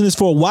been nursing this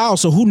for a while,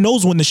 so who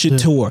knows when the shit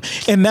tore?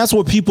 And that's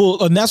what people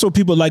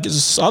like.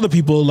 Other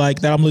people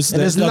like that I'm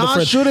listening. And it's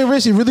not shooting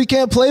wrist. He really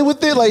can't play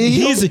with it. Like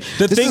this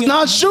is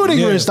not shooting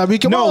wrist. I mean,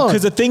 come on. No,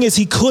 because the thing is,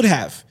 he could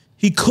have.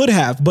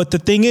 But the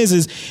thing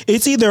is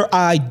it's either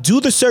I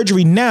do the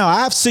surgery now.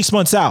 I have 6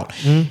 months out.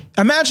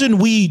 Imagine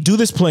we do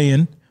this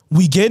play-in,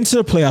 we get into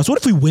the playoffs. What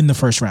if we win the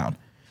first round?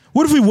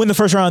 What if we win the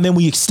first round and then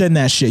we extend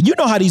that shit? You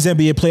know how these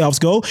NBA playoffs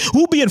go.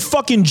 We'll be in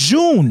fucking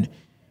June.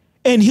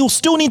 And he'll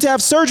still need to have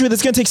surgery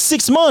that's going to take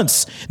 6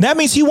 months. That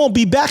means he won't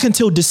be back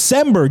until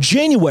December,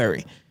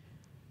 January.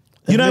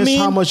 You know what I mean?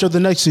 How much of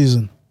the next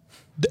season?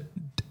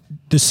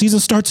 The season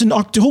starts in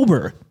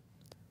October.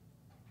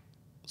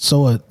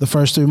 So what? The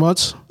first 3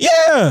 months?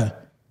 Yeah.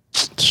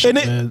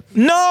 And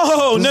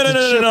no.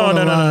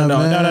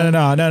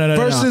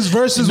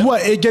 Versus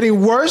what? It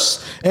getting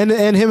worse and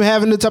him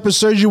having the type of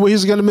surgery where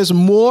he's gonna miss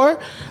more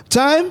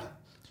time?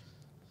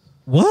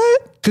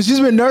 What? Because he's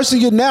been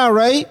nursing it now,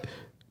 right?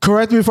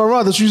 Correct me if I'm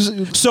wrong.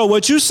 So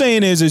what you're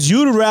saying is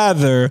you'd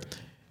rather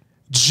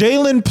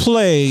Jalen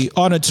play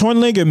on a torn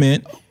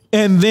ligament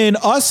and then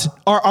us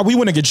are we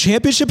winning a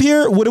championship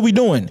here? What are we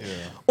doing? Yeah.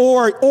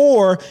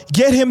 Or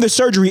get him the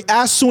surgery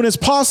as soon as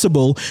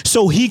possible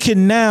so he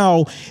can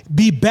now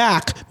be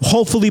back,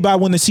 hopefully by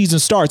when the season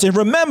starts. And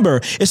remember,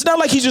 it's not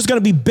like he's just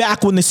going to be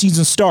back when the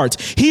season starts.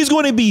 He's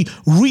going to be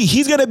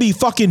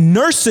fucking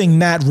nursing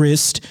that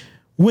wrist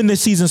when the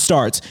season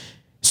starts.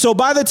 So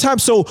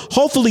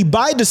hopefully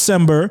by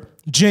December,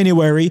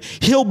 January,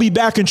 he'll be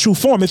back in true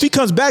form. If he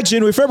comes back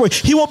January, February,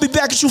 he won't be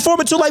back in true form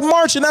until like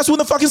March, and that's when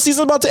the fucking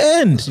season's about to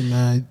end. Listen,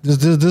 man,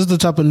 this is the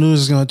type of news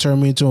that's going to turn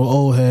me into an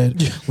old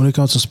head when it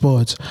comes to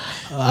sports.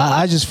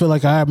 I just feel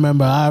like I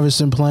remember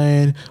Iverson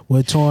playing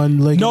with torn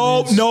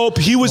ligaments. Nope.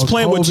 He was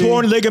playing with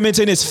torn ligaments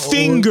in his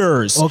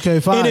fingers.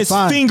 Okay, fine. In his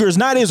fingers,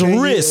 not his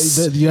wrists.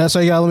 That's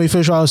why you got to let me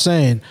finish what I was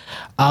saying.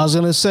 I was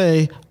going to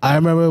say, I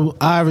remember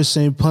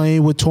Iverson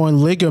playing with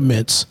torn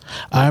ligaments.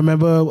 I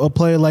remember a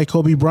player like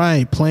Kobe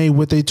Bryant playing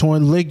with a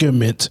torn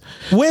ligament.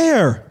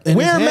 Where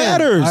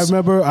matters?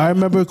 I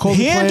remember Kobe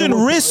hand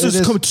and wrist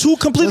is two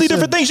completely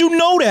different things. You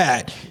know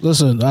that.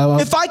 Listen,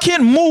 if I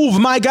can't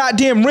move my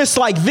goddamn wrist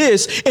like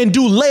this and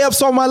do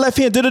layups on my left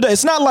hand,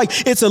 it's not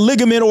like it's a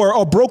ligament or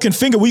a broken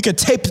finger we can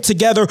tape it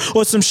together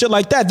or some shit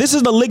like that. This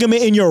is the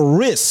ligament in your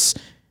wrist.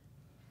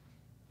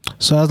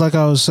 So that's like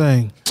I was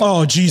saying.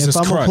 Oh, Jesus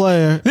Christ! If I'm a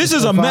player, this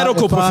is a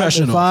medical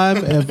professional.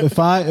 If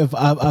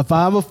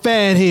I'm a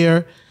fan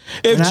here,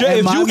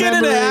 if you get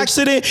in an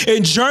accident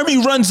and Jeremy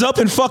runs up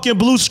in fucking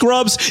blue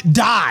scrubs,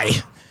 die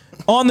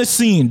on the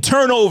scene,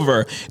 turn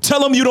over,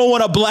 tell him you don't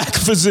want a black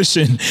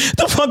physician.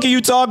 The fuck are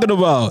you talking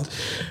about?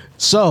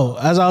 So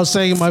as I was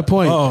saying, my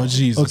point. Oh,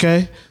 Jesus.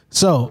 Okay.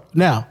 So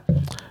now,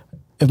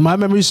 if my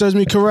memory serves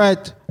me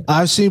correct,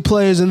 I've seen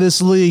players in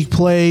this league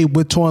play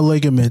with torn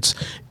ligaments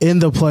in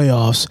the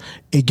playoffs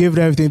and give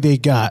it everything they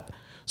got.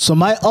 So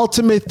my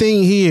ultimate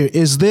thing here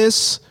is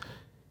this.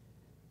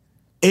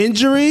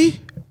 injury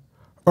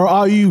or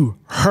are you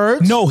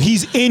hurt? No,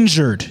 he's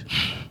injured.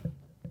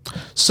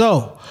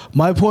 So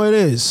my point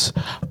is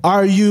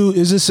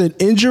this an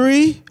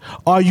injury?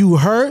 Are you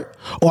hurt?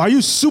 Or are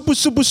you super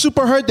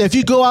hurt that if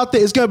you go out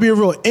there, it's going to be a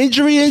real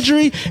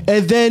injury,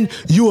 and then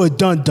you are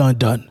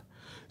done.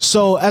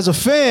 So as a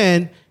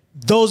fan,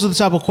 those are the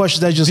type of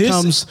questions that just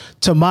comes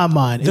to my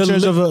mind in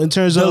terms of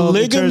the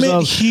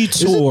ligament he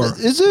tore.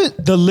 Is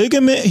it the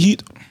ligament he?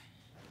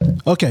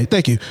 Okay,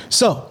 thank you.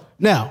 So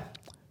now,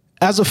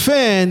 as a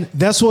fan,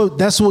 that's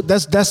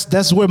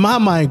where my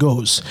mind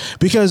goes,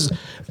 because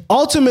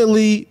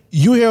ultimately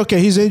you hear, okay,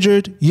 he's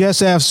injured, he has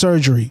to have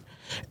surgery,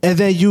 and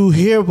then you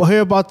hear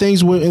about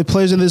things where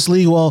players in this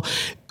league. Well,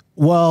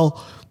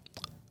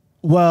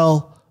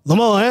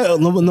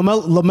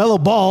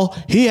 LaMelo Ball,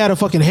 he had a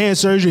fucking hand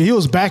surgery. He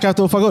was back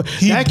after a fucking.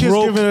 He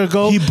broke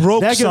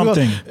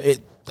something.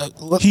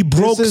 He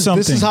broke something.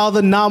 This is how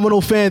the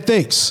nominal fan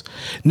thinks.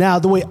 Now,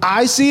 the way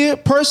I see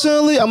it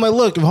personally, I'm like,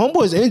 look, if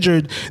homeboy's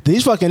injured, then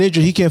he's fucking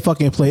injured. He can't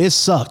fucking play. It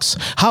sucks.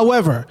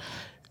 However,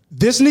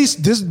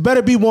 this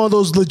better be one of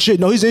those legit,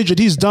 no, he's injured,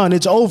 he's done,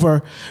 it's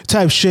over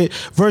type shit,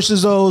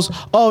 versus those,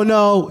 oh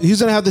no, he's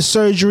gonna have the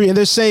surgery and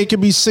they're saying it could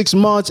be 6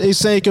 months, they're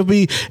saying it could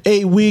be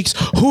 8 weeks.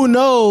 Who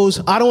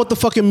knows? I don't want the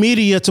fucking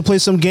media to play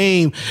some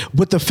game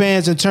with the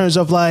fans in terms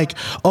of like,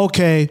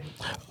 okay,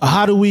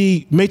 how do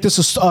we make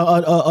this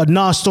a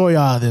non-story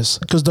out of this?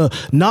 Because the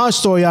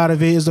non-story out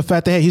of it is the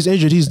fact that, hey, he's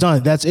injured, he's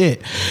done. That's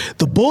it.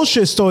 The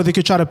bullshit story they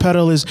could try to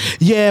peddle is,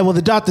 yeah, well,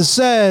 the doctor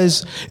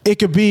says it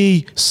could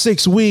be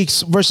 6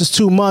 weeks versus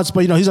 2 months, but,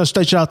 he's going to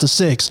stretch it out to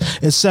 6,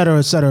 et cetera,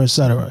 et cetera, et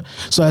cetera.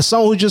 So as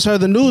someone who just heard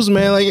the news,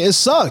 man, like, it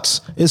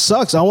sucks. It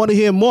sucks. I want to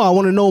hear more. I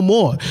want to know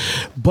more.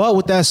 But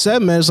with that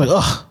said, man, it's like,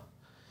 ugh.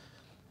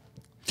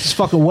 It's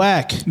fucking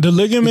whack. The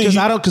ligament,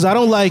 because I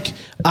don't like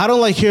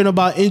hearing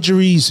about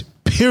injuries.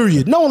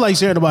 Period. No one likes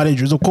hearing about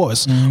injuries. Of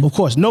course,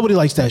 nobody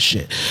likes that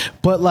shit.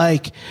 But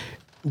like,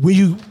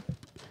 we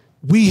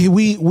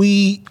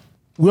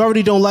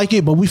already don't like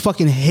it, but we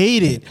fucking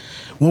hate it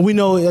when we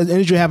know an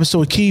injury happens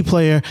to a key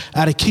player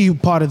at a key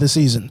part of the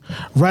season.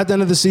 Right at the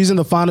end of the season,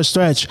 the final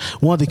stretch,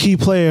 one of the key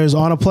players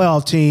on a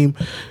playoff team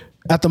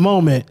at the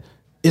moment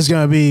is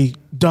going to be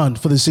done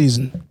for the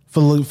season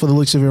for the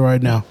looks of it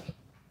right now.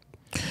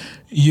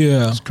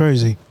 Yeah, it's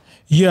crazy.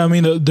 Yeah, I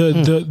mean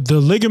the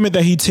ligament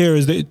that he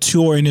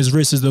tore in his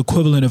wrist is the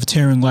equivalent of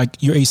tearing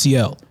like your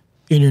ACL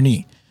in your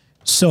knee.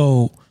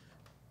 So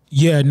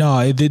yeah,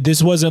 no,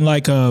 this wasn't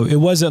like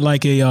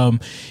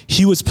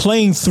he was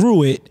playing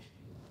through it,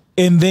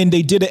 and then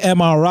they did an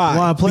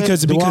MRI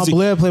because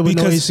Blair played with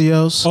no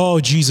ACLs.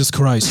 Oh Jesus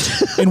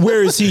Christ! And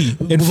where is he?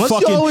 In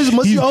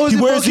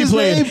where is he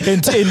playing?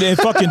 In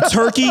fucking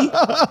Turkey?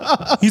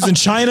 He's in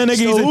China,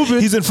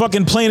 nigga. He's in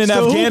fucking playing in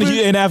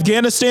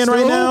Afghanistan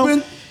right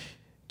now.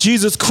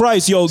 Jesus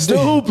Christ, yo.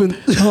 Still hooping.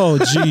 Oh,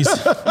 jeez.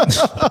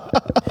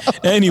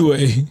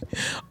 Anyway,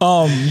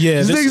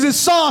 yeah. These niggas is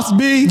soft,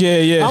 B.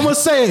 Yeah. I'm going to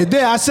say it.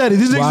 There, I said it.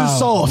 These niggas is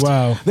soft.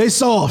 Wow. They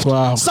soft.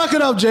 Wow. Suck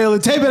it up,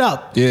 Jalen. Tape it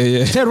up.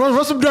 Yeah. Ted,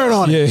 run some dirt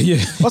on it.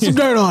 Yeah. Run some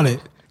dirt on it.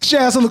 Get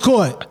your ass on the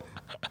court.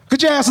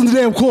 Get your ass on the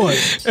damn court.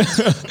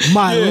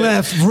 My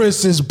left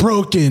wrist is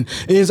broken.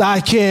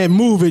 I can't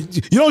move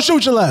it. You don't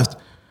shoot your left.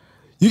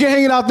 You can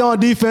hang it out there on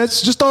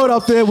defense. Just throw it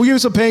up there. We'll give you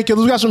some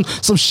painkillers. We got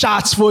some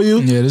shots for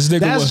you. Yeah, this nigga.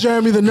 That's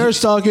Jeremy, the nurse,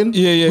 talking.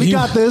 Yeah. We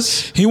got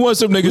this. He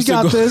wants some niggas we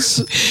got this.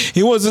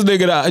 He wants this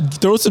nigga to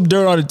throw some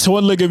dirt on a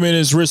torn ligament in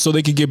his wrist so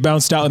they can get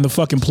bounced out in the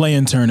fucking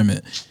play-in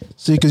tournament.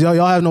 See, because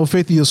y'all have no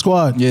faith in your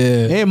squad. Yeah.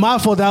 It ain't my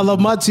fault that I love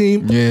my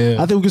team. Yeah.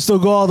 I think we can still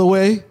go all the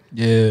way.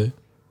 Yeah.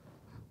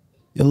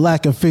 Your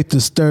lack of faith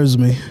disturbs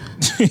me.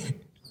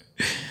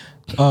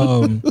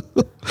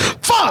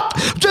 Fuck!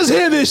 Just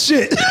hear this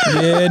shit.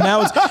 Yeah,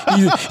 now it's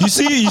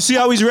you see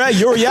how he's reacting.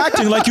 You're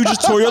reacting like you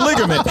just tore your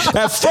ligament.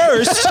 At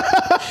first,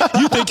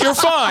 you think you're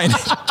fine.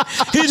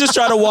 He just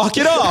tried to walk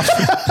it off,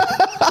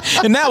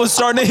 and now it's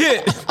starting to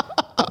hit.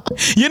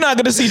 You're not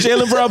gonna see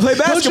Jaylen Brown play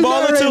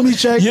basketball until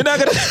you're not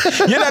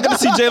gonna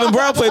see Jaylen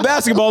Brown play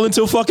basketball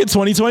until fucking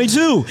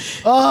 2022.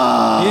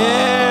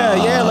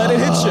 Yeah, let it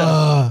hit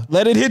you.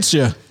 Let it hit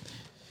you.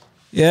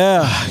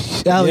 Yeah.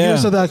 Alec,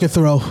 here's something I can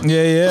throw.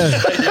 Yeah.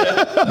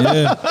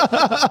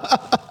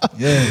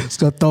 It's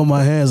gonna throw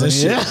my hands. Like,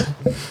 yeah.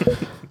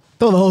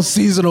 Throw the whole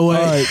season away.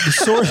 All right.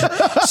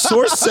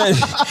 Source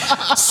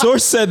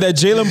said that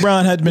Jaylen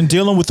Brown had been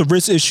dealing with the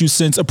wrist issue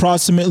since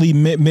approximately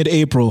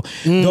mid-April.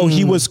 Though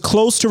he was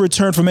close to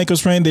return from ankle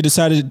sprain, they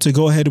decided to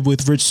go ahead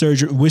with wrist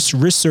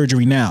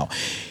surgery now.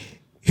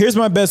 Here's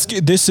my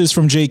best. This is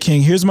from Jay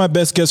King. Here's my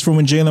best guess for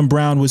when Jaylen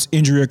Brown's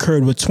injury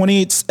occurred. With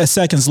 28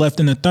 seconds left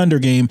in the Thunder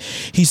game,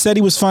 he said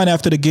he was fine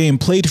after the game.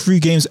 Played 3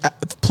 games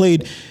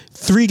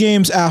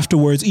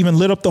afterwards. Even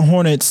lit up the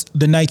Hornets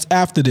the nights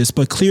after this.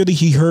 But clearly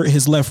he hurt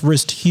his left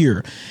wrist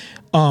here.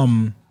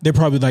 They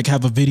probably like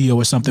have a video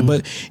or something.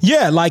 But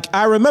yeah, like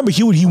I remember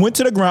he went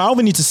to the ground. I don't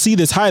even need to see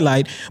this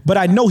highlight, but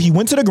I know he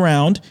went to the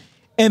ground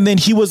and then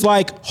he was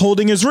like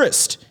holding his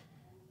wrist,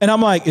 and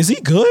I'm like, is he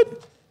good?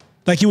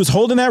 Like he was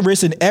holding that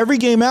wrist, and every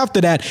game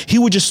after that, he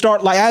would just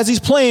start like as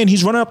he's playing,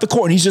 he's running up the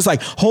court, and he's just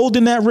like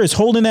holding that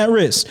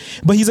wrist.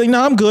 But he's like,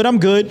 "Nah, I'm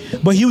good."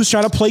 But he was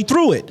trying to play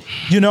through it,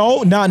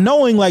 not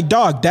knowing like,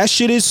 dog, that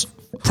shit is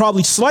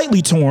probably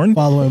slightly torn.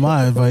 Following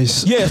my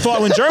advice. Yeah,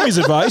 following Jeremy's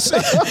advice.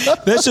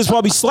 That's just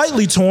probably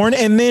slightly torn,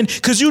 and then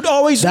because you'd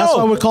always That's know.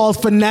 why we're called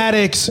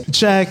fanatics.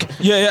 Check.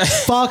 Yeah.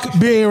 Fuck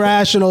being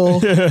rational.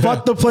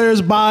 Fuck the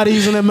players'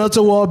 bodies and their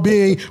mental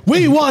well-being.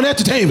 We want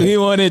entertainment. We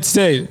want it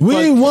to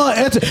We want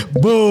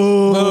entertainment.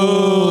 Boo.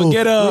 Boo.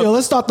 Get up. Yo,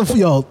 let's start the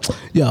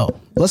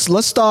Let's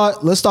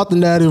start the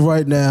narrative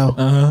right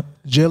now.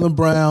 Jaylen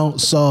Brown,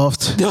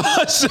 soft.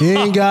 He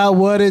ain't got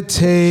what it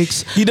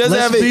takes. He doesn't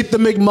Let's have it. beat the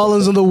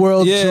McMullins of the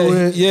world to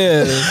it.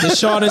 Yeah. The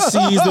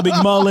Shaughnessy's, the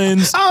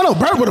McMullins. I don't know.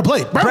 Brown would have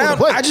played.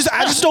 Brown, I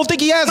just don't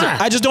think he has it.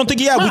 I just don't think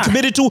he has it.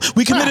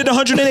 We committed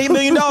 $108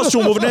 million to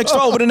him over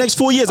the next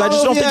 4 years. I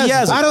just don't think he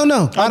has it. I don't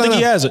know. I don't think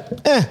he has it.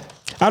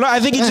 I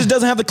think he just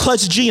doesn't have the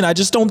clutch gene. I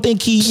just don't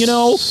think he,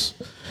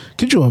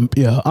 Could you?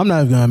 Yeah, I'm not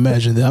even gonna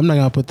imagine that. I'm not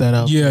gonna put that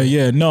out.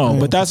 No.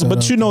 But that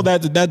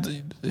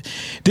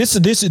this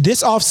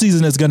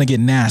offseason is gonna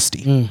get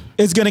nasty.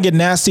 It's gonna get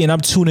nasty, and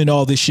I'm tuning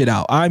all this shit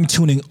out. I'm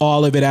tuning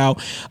all of it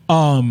out.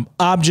 I'm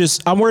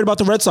worried about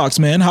the Red Sox,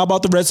 man. How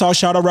about the Red Sox?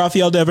 Shout out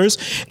Rafael Devers,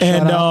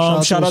 and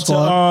shout out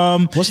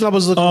to what's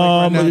numbers looking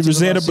like right now?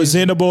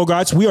 Xander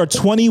Bogaerts. We are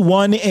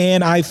 21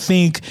 and I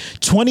think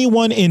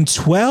 21 and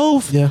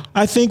 12. Yeah,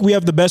 I think we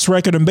have the best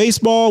record in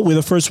baseball. We're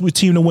the first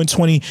team to win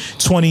 20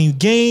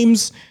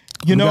 games.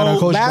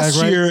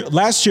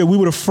 Last year we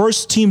were the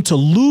first team to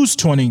lose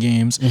 20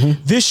 games.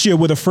 This year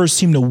we're the first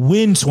team to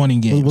win 20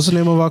 games. What's the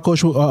name of our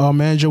coach, our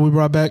manager we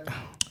brought back?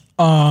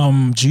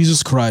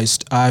 Jesus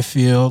Christ. I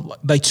feel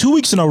like 2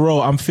 weeks in a row,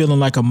 I'm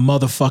feeling like a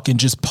motherfucking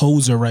just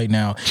poser right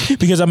now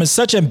because I'm in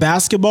such a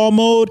basketball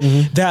mode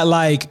that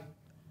like,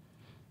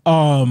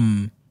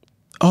 oh,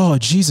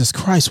 Jesus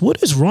Christ.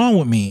 What is wrong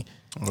with me?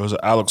 Was it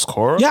Alex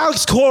Cora? Yeah,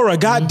 Alex Cora.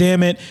 God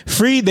damn it!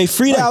 They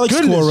freed Alex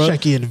Cora.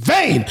 Checky in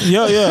vain.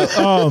 Yeah.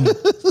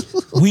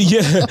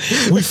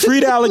 We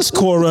freed Alex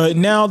Cora.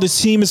 Now the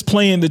team is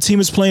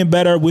playing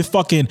better.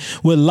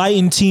 We're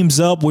lighting teams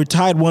up. We're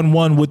tied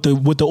 1-1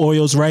 with the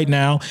Orioles right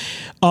now.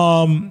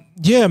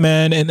 Yeah,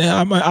 man, and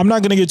I'm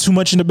not gonna get too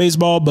much into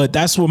baseball, but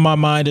that's what my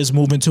mind is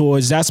moving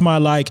towards. That's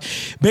my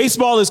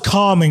baseball is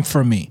calming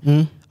for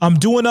me. I'm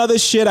doing other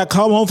shit. I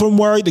come home from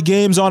work, the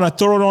game's on, I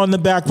throw it on in the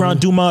background,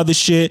 do my other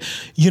shit.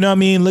 You know what I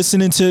mean?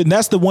 And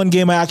that's the one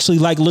game I actually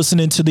like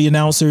listening to the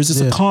announcers.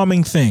 It's a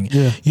calming thing.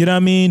 Yeah. You know what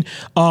I mean?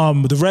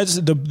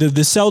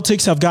 The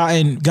Celtics have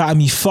gotten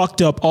me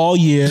fucked up all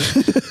year.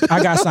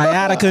 I got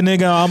sciatica,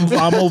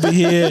 nigga. I'm over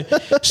here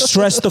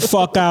stressed the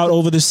fuck out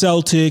over the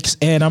Celtics,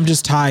 and I'm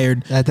just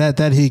tired.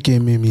 That Heat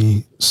game made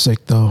me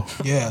sick though.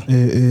 Yeah.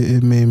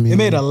 It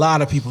made a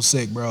lot of people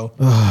sick, bro.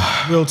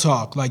 Real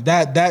talk. Like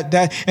that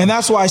and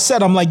that's why I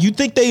said I'm like, you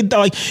think they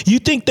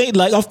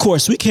of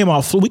course we come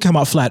out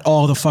flat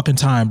all the fucking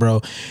time,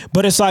 bro.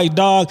 But it's like,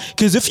 dog,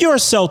 because if you're a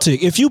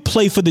Celtic, if you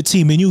play for the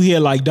team and you hear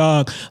like,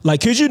 dog,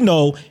 like, cause you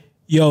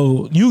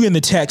in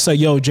the text like,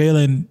 yo,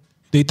 Jaylen,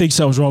 they think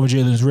something's wrong with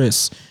Jaylen's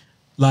wrist.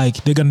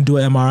 Like they're gonna do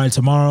an MRI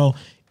tomorrow.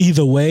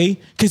 Either way,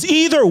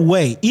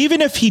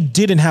 even if he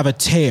didn't have a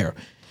tear,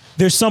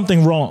 there's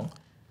something wrong.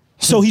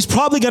 So he's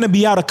probably going to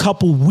be out a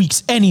couple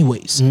weeks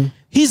anyways.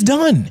 He's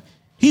done.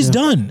 He's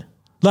done.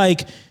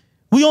 Like,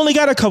 we only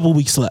got a couple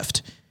weeks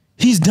left.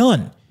 He's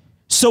done.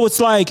 So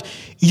it's like,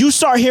 you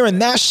start hearing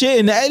that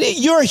shit, and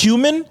you're a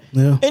human.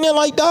 Yeah. And you're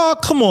like,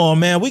 dog, come on,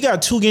 man. We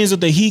got 2 games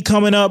with the Heat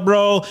coming up,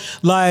 bro.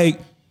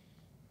 Like,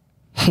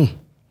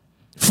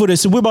 for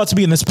this, we're about to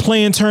be in this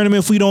play-in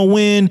tournament if we don't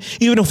win.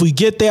 Even if we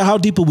get there, how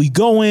deep are we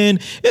going?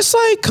 It's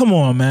like, come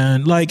on,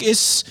 man. Like,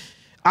 it's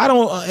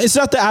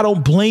not that I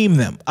don't blame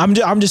them. I'm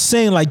just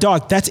saying, like,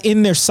 dog, that's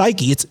in their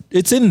psyche.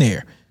 It's in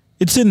there.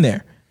 It's in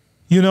there.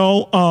 You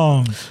know,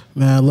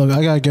 man, look,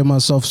 I gotta get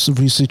myself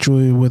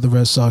resituated with the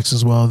Red Sox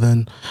as well.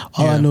 Then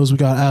all I know is we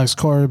got Alex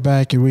Cora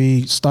back, and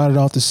we started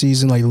off the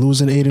season like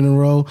losing 8 in a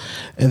row.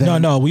 And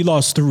then no, we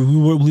lost 3.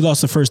 We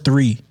lost the first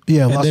 3.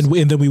 Yeah,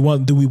 and then we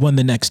won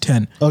the next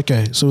 10.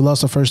 Okay, so we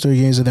lost the first 3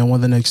 games and then won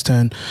the next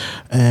 10,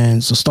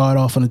 and so started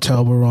off on a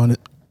terrible run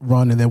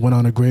and then went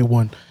on a great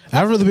one. I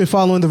haven't really been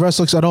following the Red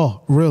Sox at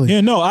all, really. Yeah,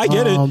 no, I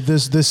get it.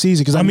 This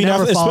season, because I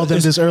never followed them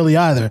this early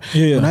either.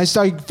 Yeah. When I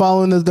started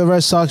following the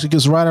Red Sox, it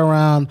was right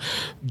around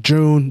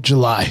June,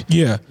 July.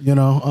 Yeah. You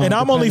know? And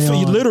I'm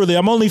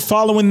only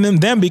following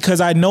them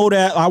because I know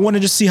that I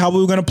wanted to see how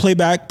we were going to play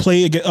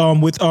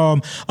with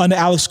under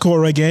Alex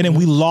Cora again. And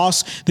we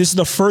lost. This is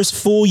the first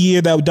full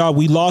year that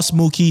we lost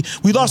Mookie.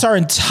 We lost our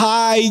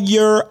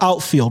entire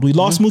outfield. We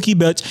lost Mookie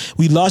Betts.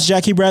 We lost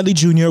Jackie Bradley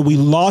Jr. We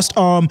lost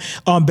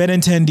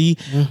Benintendi.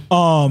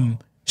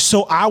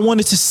 So I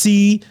wanted to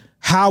see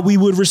how we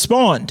would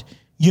respond,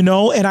 you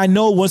know? And I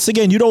know, once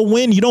again, you don't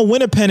win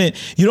a pennant,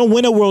 you don't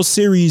win a World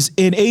Series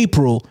in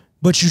April,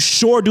 but you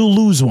sure do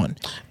lose one,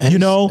 you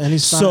know? Any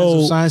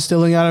signs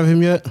stealing out of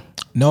him yet?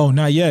 No,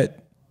 not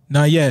yet.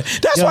 Not yet.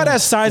 That's why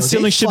that sign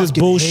stealing shit is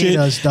bullshit.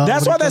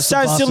 That's why that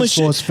sign stealing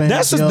shit.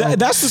 That's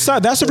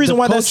the reason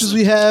why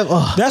we have.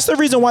 That's the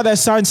reason why that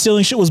sign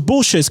stealing shit was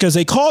bullshit. Because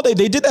they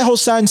did that whole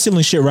sign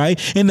stealing shit, right?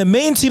 And the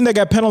main team that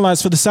got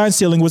penalized for the sign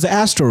stealing was the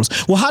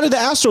Astros. Well, how did the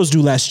Astros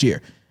do last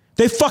year?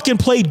 They fucking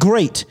played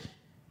great.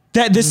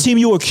 That this team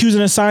you were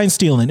accusing of sign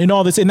stealing and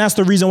all this, and that's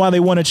the reason why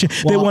they won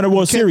a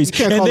World Series. You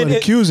can't call it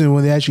accusing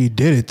when they actually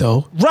did it,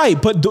 though.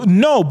 Right, but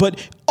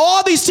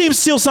all these teams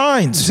steal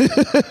signs.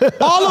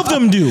 All of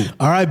them do.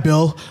 All right,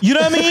 Bill. You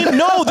know what I mean?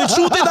 No, the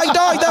truth is like,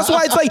 dog. That's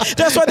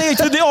why they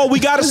we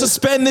got to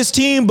suspend this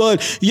team.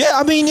 But yeah,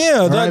 I mean,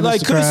 yeah,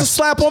 right, cause it's a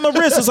slap on the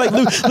wrist. It's like,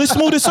 let's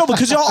smooth this over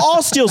because y'all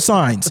all steal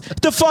signs.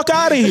 Get the fuck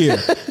out of here.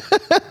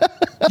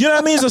 You know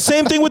what I mean? It's the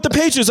same thing with the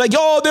Patriots. Like,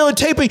 they were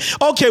taping.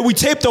 Okay, we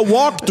taped a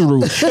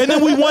walkthrough, and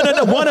then we won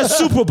a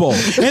Super Bowl,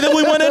 and then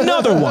we won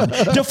another one.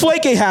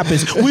 Deflake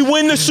happens. We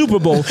win the Super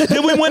Bowl,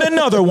 then we win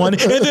another one,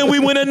 and then we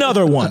win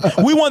another one.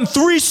 We won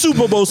 3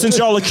 Super Bowls since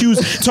y'all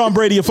accused Tom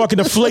Brady of fucking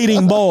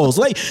deflating balls.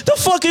 Like, the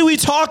fuck are we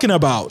talking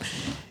about?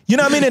 You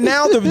know what I mean? And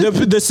now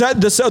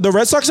the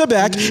Red Sox are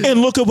back,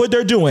 and look at what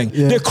they're doing.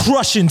 Yeah. They're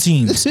crushing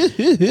teams.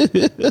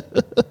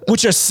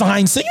 Which are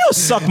signs saying,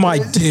 suck my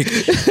dick.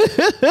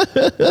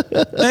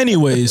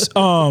 Anyways,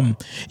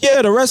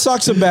 the Red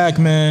Sox are back,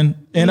 man.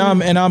 And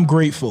I'm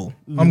grateful.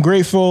 I'm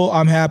grateful.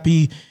 I'm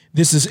happy.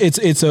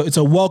 It's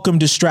a welcome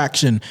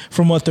distraction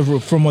from what the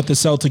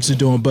Celtics are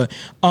doing. But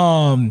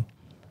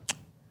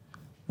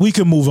we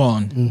can move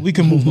on. We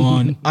can move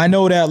on. I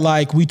know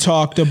that we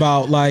talked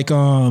about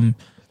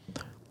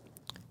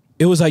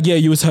it was like,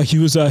 you was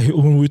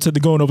when we were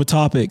going over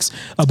topics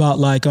about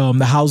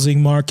the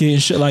housing market and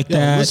shit like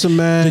that. Listen,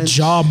 man, the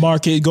job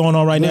market going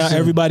on right now.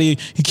 Everybody,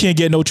 you can't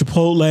get no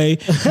Chipotle.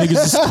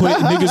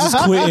 Niggas is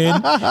quitting.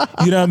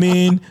 You know what I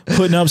mean?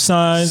 Putting up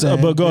signs, but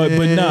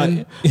not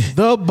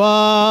the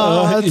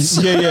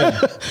bots. Yeah.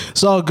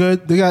 It's all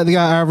good. They got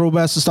our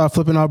robots to start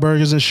flipping our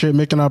burgers and shit,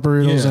 making our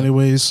burritos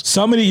anyways.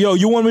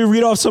 You want me to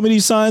read off some of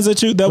these signs that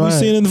we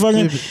seen in the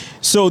fucking?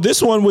 So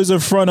this one was in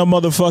front of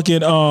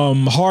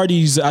motherfucking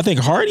Hardee's. I think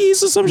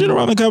Hardee's or some shit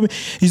around the company.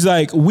 He's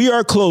like, we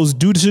are closed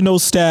due to no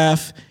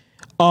staff.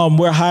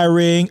 We're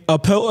hiring.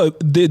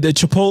 The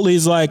Chipotle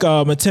is like,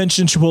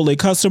 attention Chipotle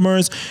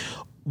customers.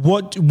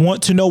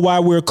 Want to know why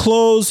we're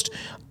closed?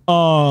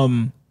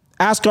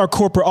 Ask our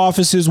corporate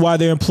offices why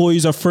their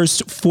employees are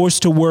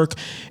forced to work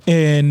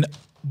in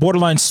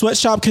borderline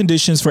sweatshop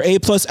conditions for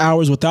 8+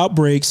 hours without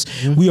breaks.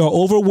 Mm-hmm. We are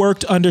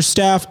overworked,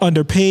 understaffed,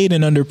 underpaid,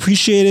 and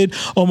underappreciated.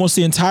 Almost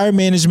the entire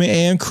management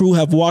and crew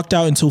have walked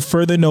out until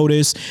further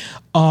notice.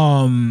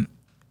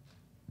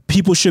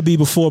 People should be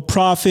before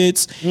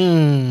profits.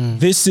 That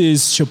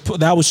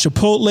was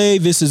Chipotle.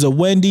 This is a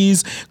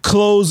Wendy's.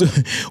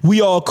 Closed.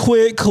 We all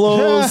quit.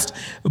 Closed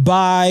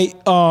by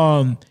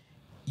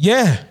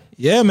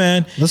Yeah,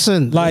 man.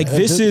 Listen,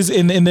 this is,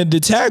 and the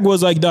tag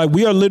was like,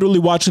 we are literally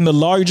watching the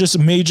largest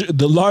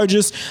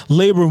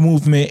labor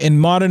movement in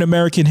modern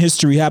American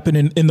history happen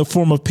in the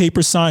form of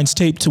paper signs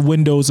taped to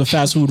windows of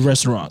fast food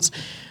restaurants.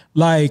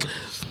 It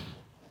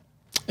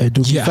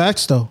do be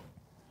facts, though.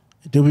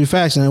 It do be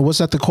facts. And what's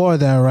at the core of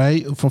that,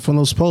 right? From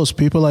those posts,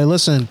 people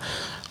listen,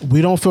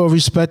 we don't feel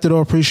respected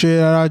or appreciated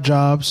at our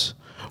jobs.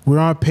 We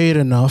aren't paid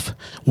enough.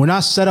 We're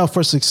not set up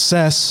for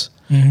success.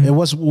 Mm-hmm. And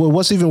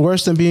what's even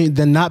worse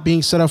than not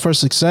being set up for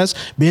success,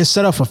 being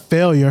set up for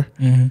failure.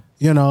 Mm-hmm.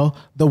 You know,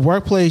 the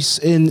workplace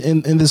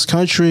in this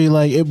country,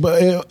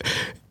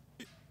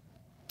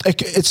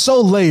 it's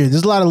so layered.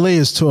 There's a lot of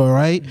layers to it,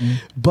 right? Mm-hmm.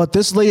 But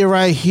this layer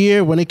right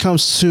here, when it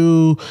comes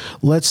to,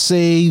 let's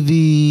say,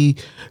 the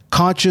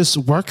conscious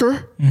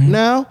worker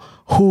now,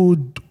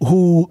 who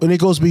and it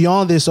goes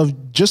beyond this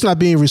of just not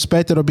being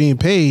respected or being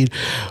paid.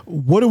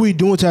 What are we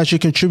doing to actually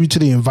contribute to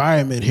the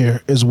environment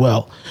here as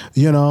well?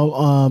 You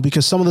know,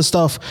 because some of the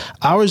stuff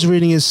I was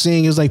reading and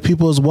seeing is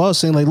people as well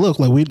saying look,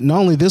 we not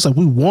only this,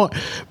 we want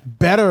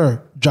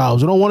better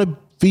jobs. We don't want to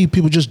feed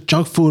people just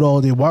junk food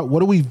all day.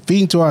 What are we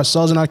feeding to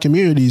ourselves and our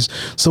communities?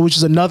 So, which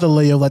is another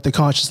layer of the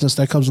consciousness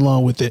that comes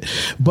along with it.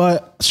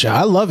 But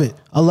I love it.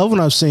 I love what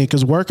I'm seeing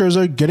because workers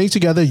are getting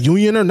together,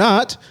 union or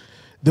not.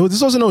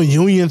 This wasn't no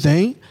union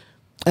thing.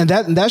 And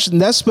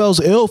that spells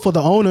ill for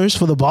the owners,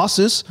 for the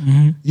bosses.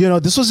 Mm-hmm. You know,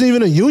 this wasn't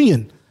even a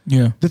union.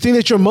 Yeah. The thing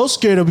that you're most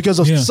scared of because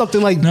of something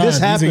like this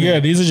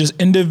happening. These are just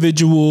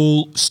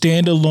individual,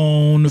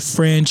 standalone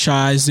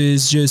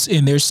franchises just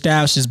in their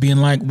staffs just being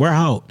like, we're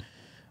out.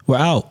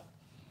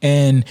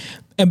 And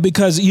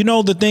because,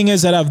 the thing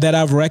is that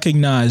I've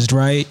recognized,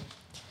 right?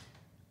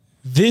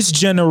 This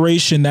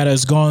generation that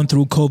has gone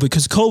through COVID,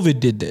 because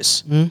COVID did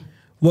this. Mm-hmm.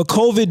 What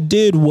COVID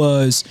did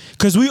was,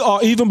 because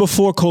even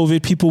before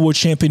COVID, people were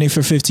championing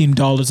for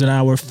 $15 an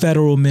hour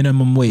federal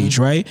minimum wage,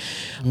 right?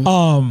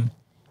 Mm-hmm.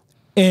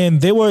 And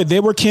they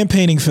were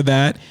campaigning for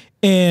that,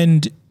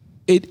 and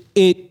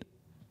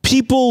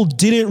people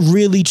didn't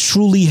really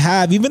truly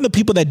have, even the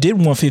people that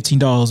did want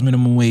 $15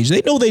 minimum wage,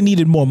 they know they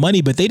needed more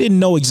money, but they didn't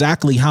know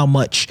exactly how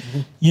much.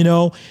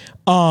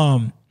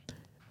 Mm-hmm.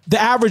 The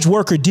average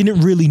worker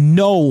didn't really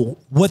know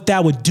what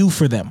that would do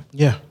for them.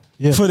 Yeah.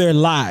 for their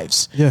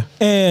lives. Yeah.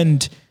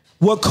 And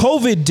what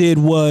COVID did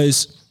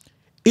was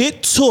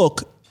it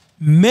took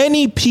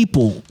many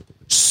people,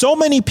 so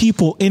many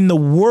people in the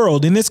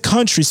world, in this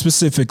country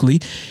specifically,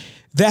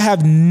 that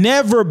have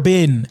never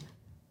been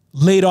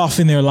laid off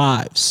in their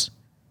lives.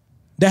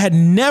 That had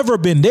never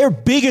been, their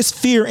biggest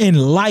fear in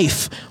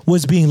life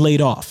was being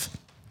laid off.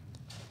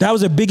 That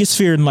was their biggest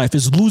fear in life,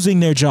 is losing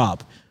their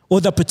job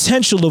or the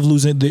potential of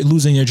losing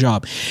their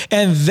job.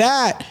 And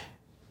that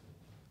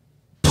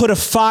put a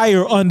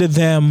fire under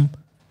them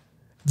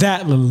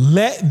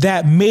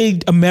that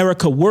made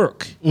America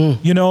work,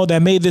 you know,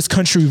 that made this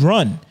country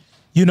run,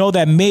 you know,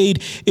 that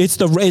made it's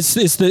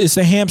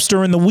the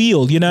hamster in the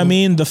wheel, you know what I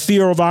mean? The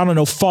fear of, I don't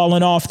know,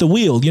 falling off the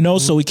wheel, you know,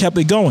 so we kept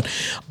it going.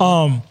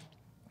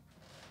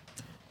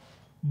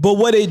 But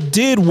what it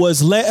did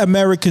was let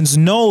Americans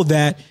know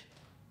that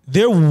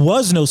there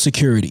was no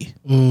security.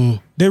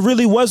 There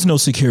really was no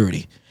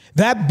security.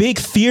 That big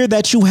fear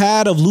that you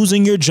had of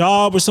losing your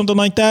job or something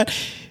like that,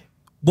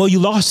 well, you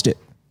lost it.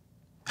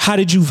 How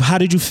did you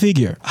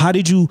figure? How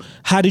did you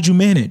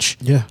manage?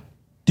 Yeah.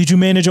 Did you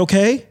manage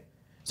okay?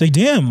 It's like,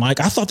 damn, like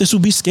I thought this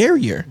would be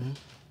scarier.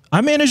 I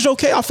managed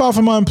okay. I filed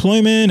for my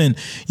employment and,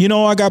 you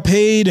know, I got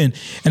paid and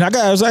I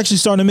was actually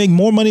starting to make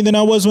more money than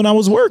I was when I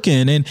was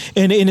working. And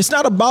it's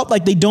not about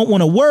like they don't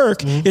want to work.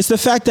 It's the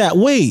fact that,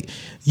 wait,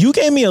 you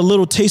gave me a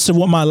little taste of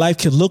what my life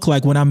could look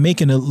like when I'm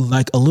making a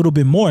little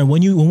bit more. And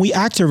when we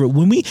actor it,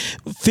 when we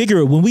figure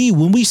it, when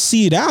we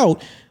see it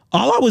out,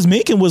 all I was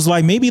making was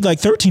like maybe like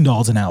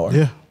 $13 an hour.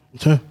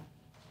 Yeah.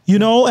 You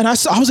know, and I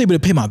was able to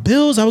pay my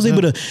bills. I was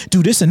able to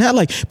do this and that.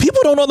 Like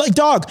people don't know, like,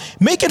 dog,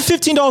 making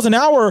 $15 an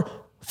hour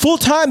full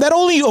time, that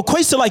only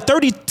equates to like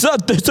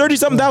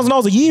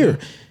 $30,000 a year.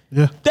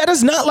 Yeah. That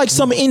is not like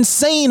some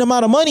insane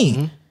amount of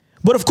money.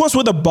 But of course,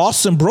 we're the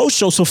Boston Bro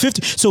Show, so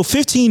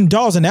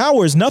 $15 an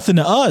hour is nothing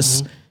to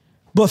us.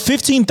 But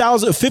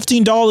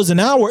 $15 an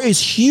hour is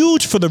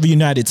huge for the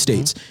United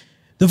States.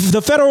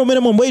 The federal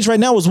minimum wage right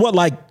now is what,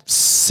 like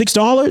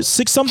 $6,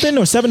 six something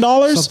or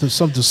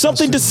 $7?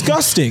 Something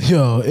disgusting.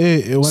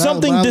 Yo,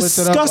 something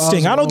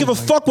disgusting. I don't give a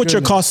fuck what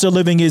your cost of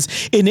living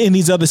is in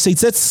these other states.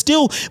 That's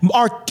still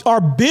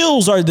our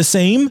bills are the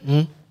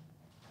same.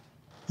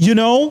 You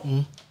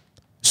know?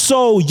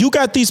 So you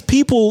got these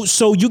people.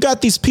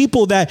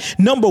 That,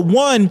 number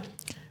one,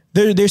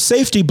 their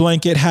safety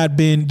blanket had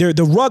been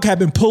the rug had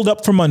been pulled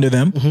up from under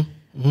them.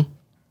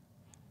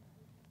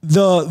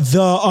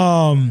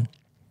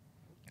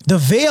 The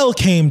veil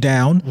came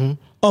down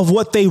of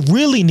what they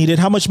really needed,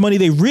 how much money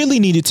they really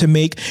needed to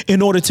make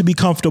in order to be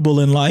comfortable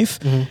in life.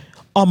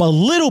 I'm a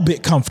little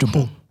bit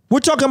comfortable. We're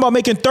talking about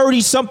making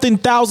 30-something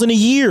thousand a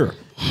year,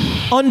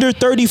 under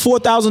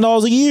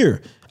 $34,000 a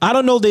year. I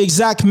don't know the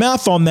exact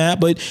math on that,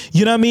 but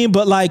you know what I mean?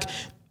 But like,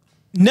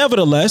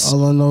 nevertheless.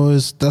 All I know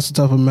is that's the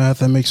type of math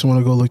that makes me want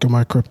to go look at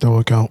my crypto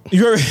account.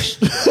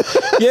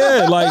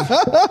 Yeah, like.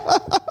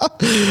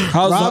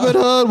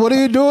 Robinhood, what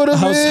are you doing to me?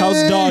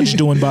 How's Dodge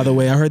doing, by the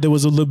way? I heard there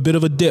was a little bit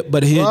of a dip,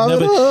 but he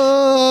never.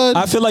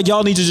 I feel like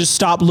y'all need to just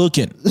stop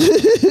looking.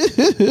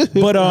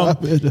 But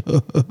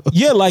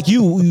yeah, like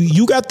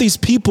you got these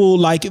people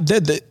like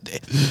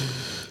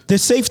the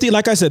safety,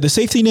 like I said, the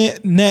safety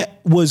net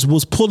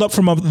was pulled up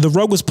from the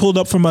rug was pulled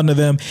up from under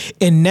them,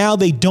 and now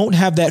they don't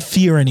have that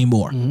fear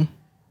anymore.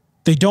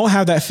 They don't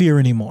have that fear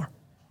anymore,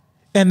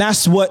 and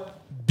that's what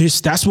the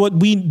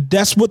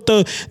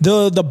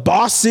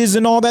bosses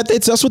and all that.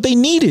 That's what they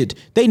needed.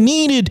 They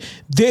needed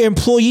their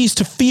employees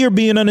to fear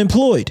being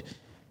unemployed,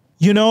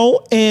 you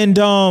know, and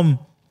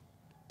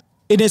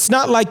it's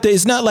not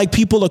like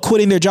people are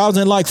quitting their jobs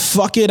and like,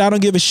 fuck it, I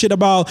don't give a shit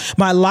about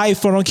my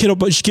life, or I don't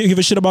give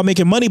a shit about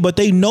making money. But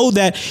they know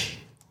that,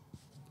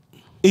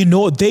 you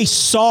know, they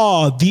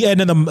saw the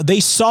end of they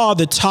saw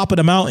the top of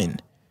the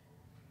mountain.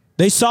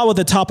 They saw what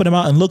the top of the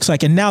mountain looks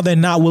like, and now they're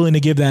not willing to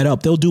give that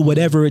up. They'll do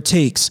whatever it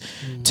takes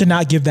to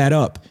not give that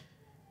up.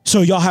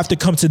 So y'all have to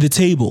come to the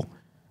table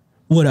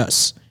with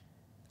us,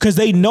 because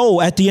they know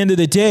at the end of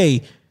the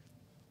day,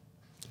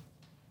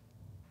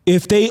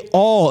 if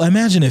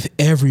imagine if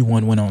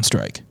everyone went on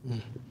strike.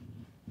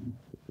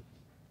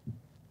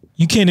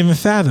 You can't even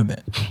fathom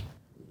it.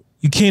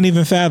 You can't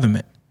even fathom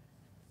it.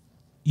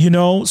 You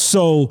know,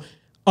 so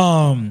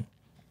the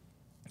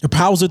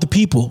power's with the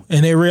people,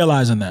 and they're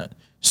realizing that.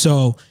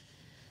 So,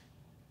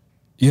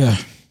 yeah.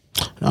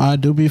 I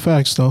do be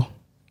facts though.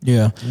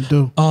 Yeah. I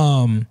do.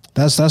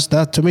 That's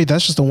that to me,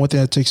 that's just the one thing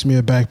that takes me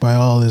aback by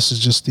all this, is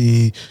just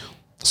the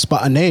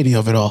spontaneity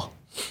of it all.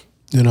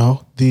 You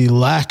know, the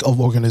lack of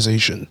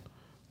organization.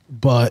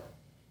 But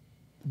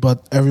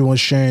everyone's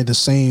sharing the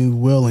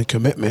same will and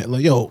commitment.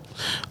 Like, yo,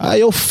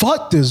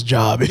 fuck this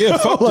job. Yeah,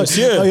 fuck this.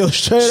 Yeah, like, yo,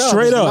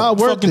 straight up.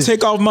 Fucking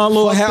take off my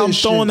little hat. I'm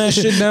throwing that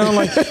shit down.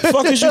 Like,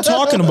 fuck is you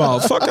talking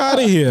about? Fuck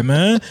out of here,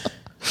 man.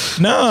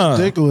 Nah,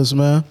 ridiculous,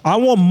 man. I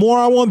want more.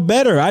 I want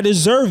better. I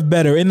deserve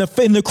better. And the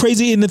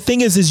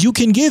thing is you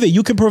can give it.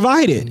 You can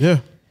provide it. Yeah.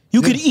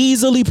 You could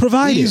easily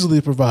provide it.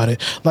 Easily provide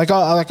it. Like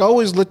I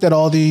always looked at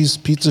all these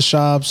pizza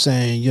shops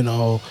and, you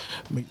know,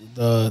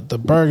 the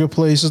burger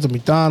places, the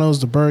McDonald's,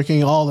 the Burger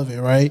King, all of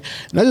it, right?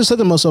 And I just said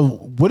to myself,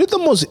 what is the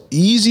most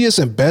easiest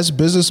and best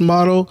business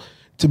model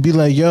to be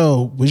like,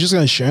 yo, we're just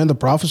gonna share in the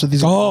profits with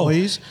these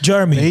employees,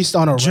 Jeremy, based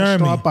on a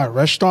restaurant by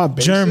restaurant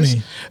basis.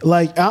 Jeremy,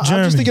 like I'm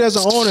just thinking as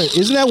an owner,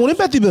 wouldn't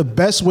that be the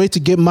best way to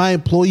get my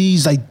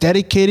employees like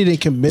dedicated and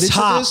committed to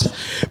this?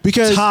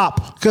 Because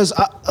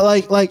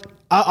I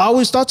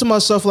always thought to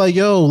myself like,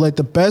 yo, like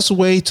the best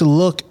way to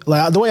look,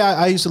 like the way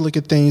I used to look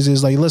at things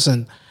is like,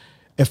 listen,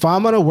 if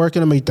I'm gonna work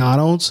in a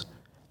McDonald's,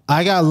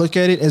 I gotta look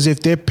at it as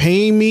if they're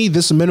paying me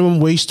this minimum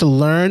wage to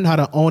learn how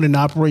to own and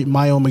operate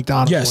my own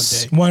McDonald's.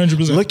 Yes, one day.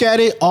 100%. Look at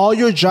it, all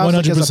your jobs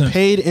like as a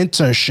paid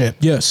internship.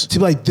 Yes. To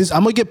be like this,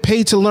 I'm gonna get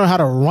paid to learn how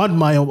to run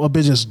my own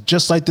business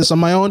just like this on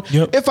my own.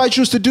 Yep. If I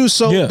choose to do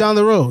so down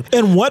the road.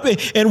 And what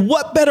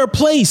better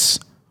place?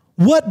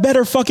 What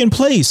better fucking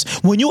place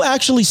when you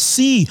actually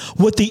see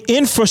what the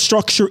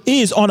infrastructure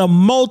is on a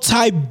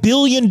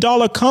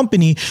multi-billion-dollar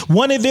company,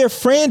 one of their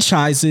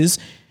franchises.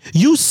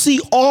 You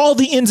see all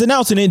the ins and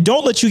outs, and it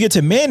don't let you get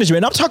to management.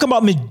 And I'm talking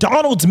about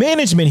McDonald's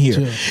management here.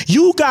 Yeah.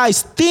 You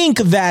guys think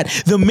that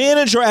the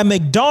manager at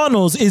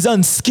McDonald's is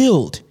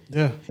unskilled.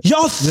 Yeah.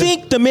 Y'all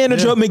think the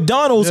manager at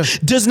McDonald's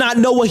does not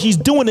know what he's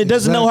doing and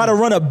doesn't know how to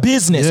run a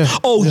business. Yeah.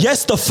 Oh,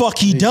 yes, the fuck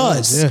he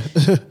does.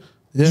 Yeah.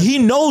 Yeah. He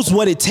knows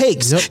what it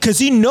takes because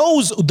he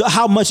knows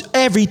how much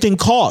everything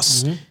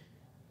costs. Mm-hmm.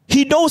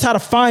 He knows how to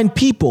find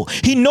people.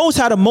 He knows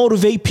how to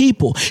motivate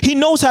people. He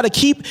knows how to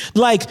keep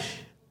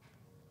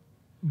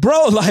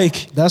bro,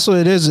 like that's what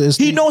it is.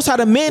 He knows how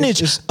to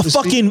manage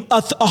fucking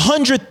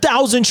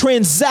 100,000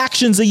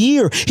 transactions a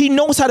year. He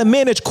knows how to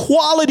manage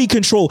quality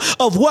control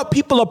of what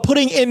people are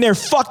putting in their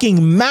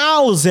fucking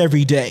mouths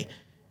every day.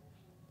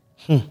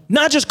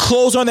 Not just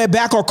clothes on their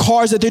back or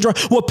cars that they drive.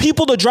 What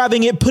people are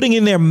driving it, putting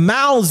in their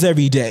mouths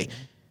every day.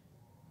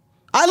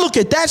 I look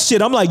at that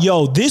shit. I'm like,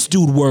 yo, this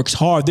dude works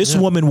hard. This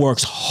woman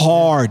works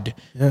hard.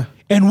 Yeah.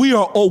 And we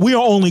are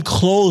only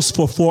closed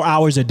for 4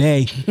 hours a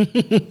day.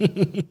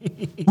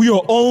 We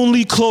are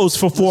only closed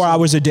for 4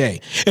 hours a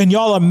day. And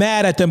y'all are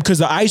mad at them because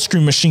the ice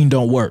cream machine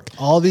don't work.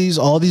 All these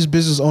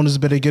business owners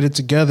better get it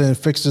together and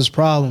fix this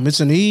problem. It's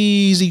an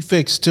easy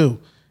fix too.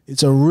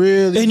 It's a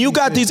really, and you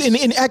got these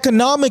in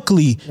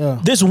economically. Yeah.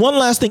 There's one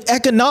last thing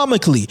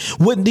economically.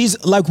 What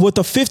these like what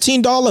the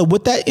 $15,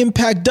 what that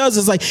impact does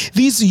is like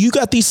these. You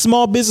got these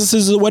small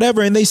businesses or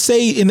whatever, and they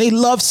say and they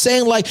love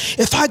saying like,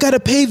 if I got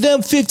to pay them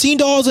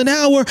 $15 an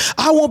hour,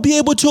 I won't be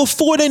able to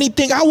afford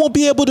anything. I won't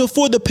be able to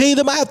afford to pay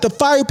them. I have to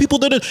fire people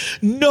that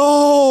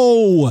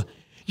no,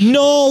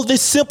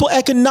 this simple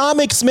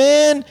economics,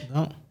 man.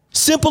 No.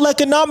 Simple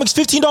economics.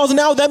 $15 an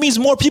hour. That means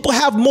more people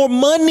have more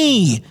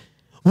money.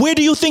 Where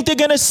do you think they're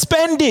going to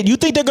spend it? You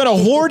think they're going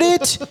to hoard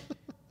it?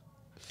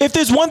 If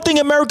there's one thing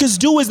Americans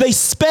do is they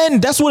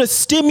spend. That's what a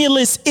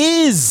stimulus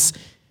is.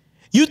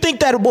 You think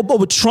that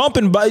Trump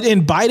and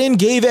Biden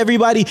gave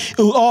everybody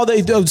all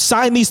they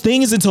signed these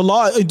things into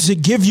law to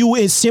give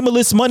you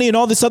stimulus money and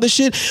all this other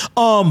shit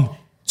so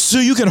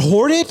you can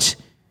hoard it?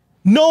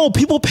 No,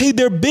 people paid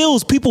their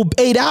bills. People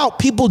ate out.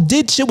 People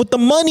did shit with the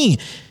money.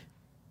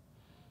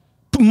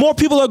 More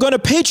people are going to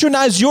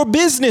patronize your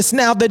business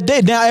now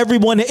now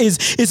everyone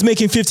is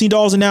making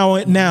 $15 an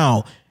hour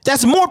now.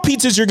 That's more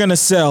pizzas you're going to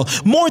sell.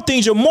 More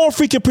things. More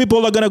freaking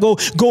people are going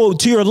to go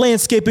to your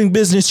landscaping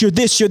business. Your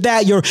this, your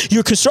that, your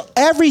construct.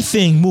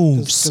 Everything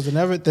moves.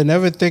 Because they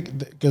never think,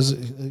 because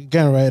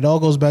again, right, it all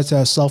goes back to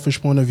that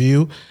selfish point of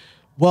view.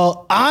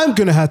 Well, I'm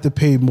going to have to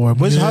pay more.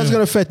 But how's it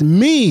going to affect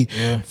me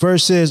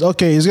versus,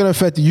 okay, it's going to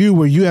affect you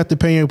where you have to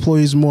pay your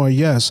employees more,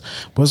 yes.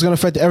 But it's going to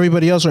affect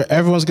everybody else where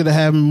everyone's going to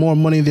have more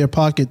money in their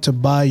pocket to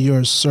buy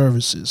your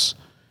services.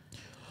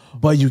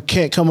 But you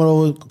can't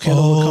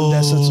overcome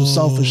that sense of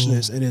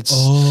selfishness. And it's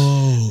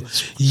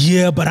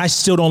yeah, but I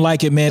still don't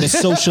like it, man. It's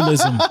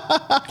socialism.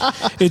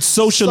 It's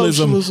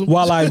socialism.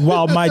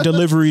 While my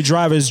delivery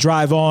drivers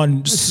drive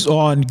on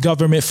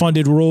government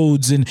funded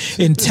roads and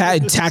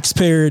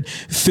taxpayer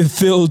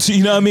filled,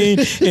 you know what I mean,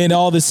 and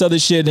all this other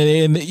shit,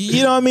 and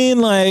you know what I mean,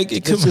 like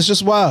it's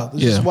just wild.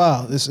 It's just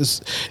wild.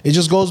 It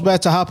just goes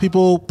back to how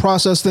people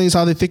process things,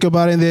 how they think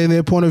about it, in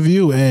their point of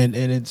view, and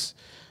it's.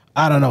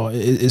 I don't know.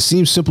 It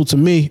seems simple to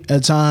me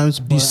at times.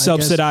 But these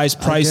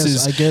subsidized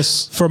prices, I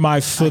guess for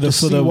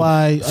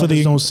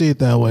the don't see it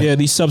that way. Yeah,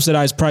 these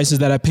subsidized prices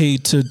that I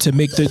paid to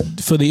make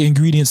for the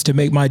ingredients to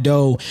make my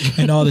dough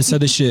and all this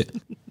other shit.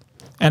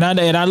 And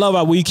I love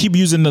how we keep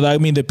using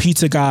the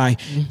pizza guy,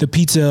 the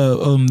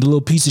little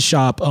pizza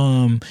shop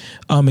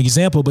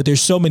example. But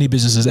there's so many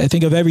businesses. I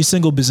think of every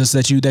single business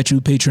that you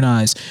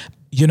patronize.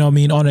 You know what I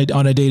mean, on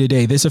a day to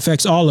day. This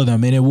affects all of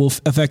them, and it will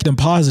affect them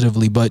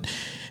positively. But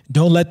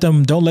don't let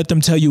them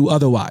tell you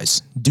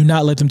otherwise. Do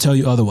not let them tell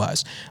you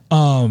otherwise.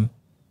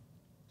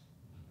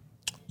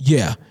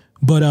 Yeah,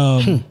 but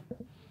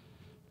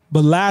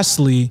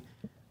lastly,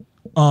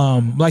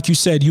 Like you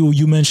said,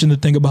 you mentioned the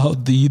thing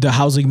about the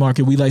housing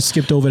market. We like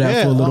skipped over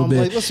that for a little bit.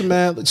 Like, listen,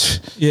 man.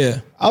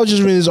 Yeah. I was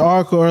just reading this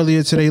article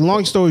earlier today.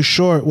 Long story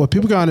short, what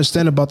people gotta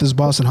understand about this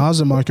Boston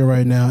housing market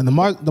right now, and the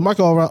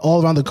market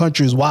all around the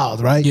country is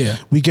wild, right? Yeah,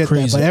 we get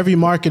crazy. that, but every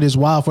market is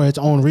wild for its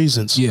own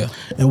reasons. Yeah.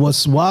 And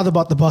what's wild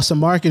about the Boston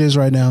market is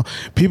right now,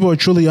 people are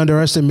truly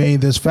underestimating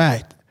this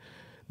fact.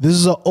 This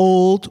is an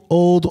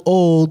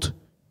old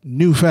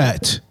new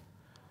fact.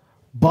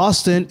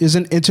 Boston is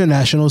an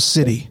international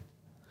city.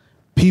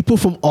 People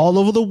from all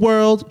over the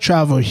world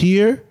travel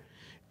here,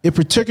 and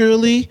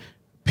particularly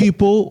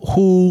people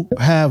who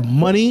have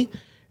money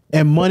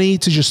and money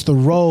to just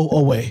throw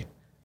away.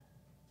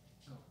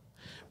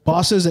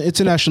 Boston is an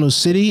international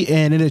city,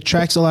 and it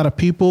attracts a lot of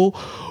people.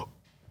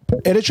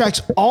 It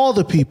attracts all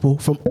the people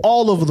from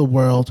all over the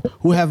world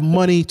who have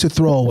money to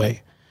throw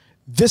away.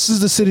 This is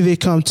the city they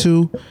come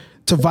to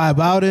vibe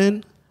out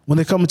in when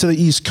they come into the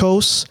East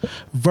Coast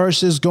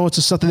versus going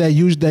to something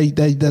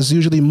that's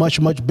usually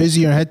much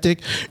busier and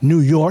hectic, New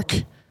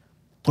York.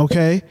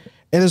 Okay,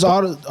 and there's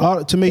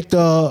to make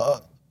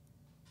the.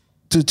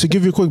 To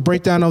give you a quick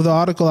breakdown of the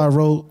article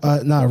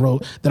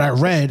I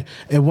read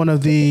in one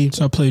of the...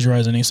 Stop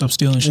plagiarizing, stop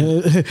stealing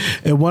shit.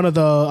 In one of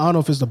the, I don't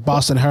know if it's the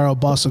Boston Herald,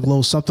 Boston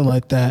Globe, something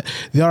like that.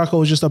 The article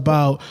was just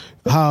about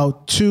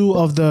how two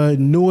of the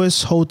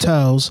newest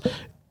hotels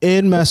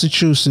in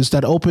Massachusetts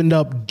that opened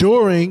up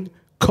during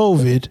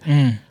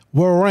COVID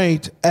were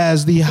ranked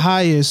as the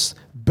highest,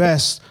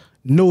 best,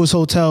 newest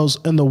hotels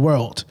in the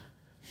world.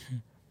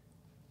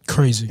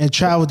 Crazy. And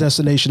travel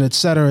destination, et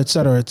cetera, et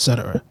cetera, et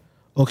cetera.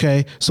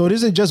 Okay, so it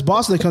isn't just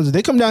Boston that comes in.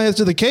 They come down here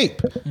to the Cape.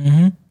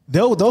 Mm-hmm.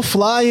 They'll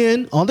fly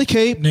in on the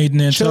Cape,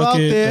 chill out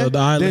there, the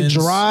islands.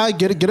 then drive,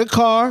 get a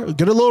car,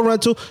 get a little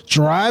rental,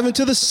 drive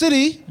into the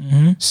city,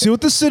 see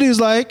what the city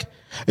is like.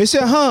 They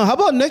say, how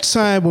about next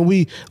time when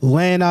we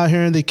land out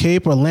here in the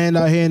Cape or land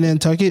out here in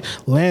Nantucket,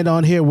 land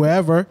on here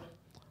wherever,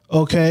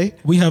 okay?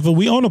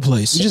 We own a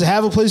place. You just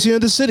have a place here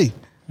in the city.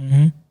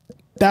 Mm-hmm.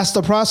 That's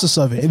the process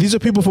of it. And these are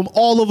people from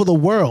all over the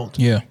world.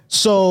 Yeah.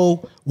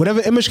 So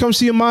whatever image comes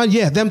to your mind,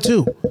 yeah, them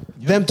too.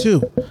 Yep. Them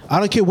too. I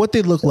don't care what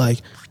they look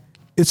like.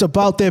 It's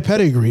about their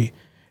pedigree.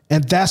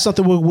 And that's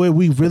something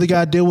we really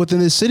got to deal with in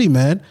this city,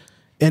 man.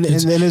 And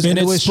it's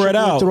spread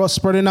out.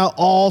 Spreading out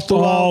all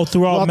throughout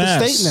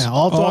the state now.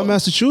 All throughout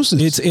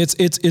Massachusetts.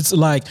 It's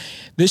like,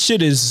 this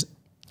shit is,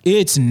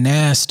 it's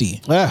nasty.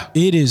 Yeah.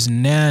 It is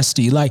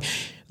nasty. Like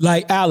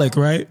Alec,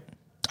 right?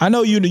 I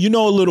know you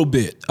know a little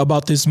bit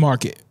about this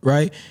market,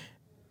 right?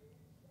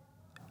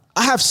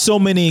 I have so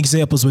many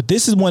examples, but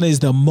this is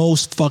the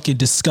most fucking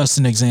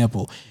disgusting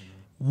example.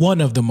 One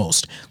of the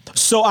most.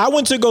 So I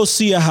went to go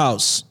see a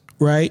house,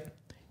 right?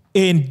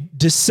 In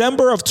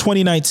December of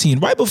 2019,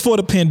 right before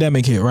the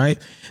pandemic hit, right?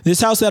 This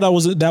house that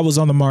was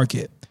on the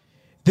market.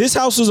 This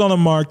house was on the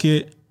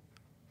market.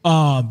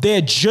 They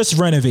had just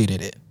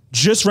renovated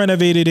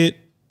it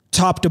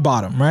top to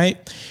bottom,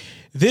 right?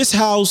 This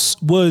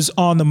house was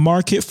on the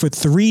market for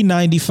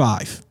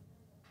 $395.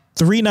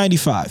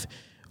 $395.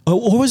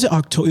 Or was it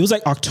October? It was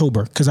like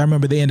October because I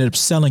remember they ended up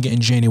selling it in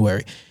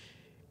January.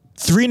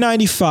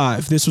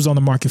 $395. This was on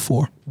the market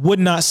for. Would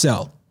not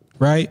sell,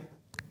 right?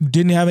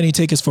 Didn't have any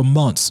takers for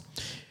months.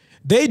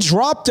 They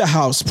dropped the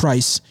house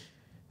price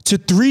to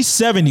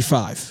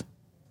 $375,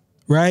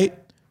 right?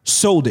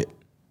 Sold it.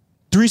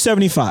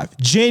 $375.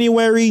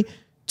 January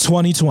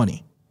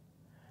 2020.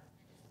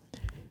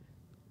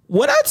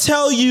 When I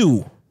tell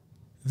you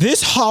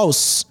this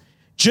house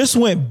just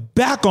went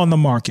back on the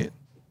market.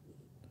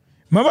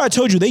 Remember I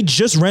told you they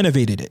just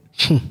renovated it.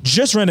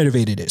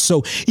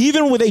 So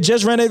even when they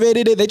just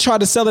renovated it, they tried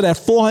to sell it at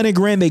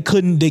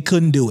 $400,000. They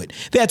couldn't do it.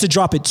 They had to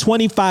drop it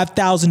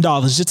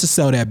 $25,000 just to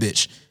sell that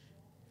bitch.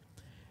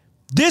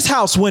 This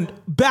house went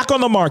back on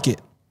the market.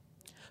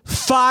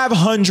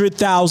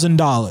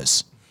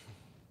 $500,000.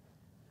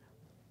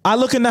 I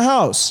look in the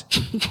house.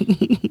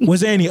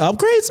 Was there any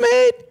upgrades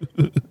made?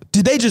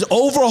 Did they just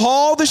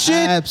overhaul the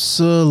shit?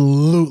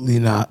 Absolutely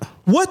not.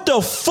 What the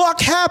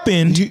fuck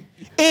happened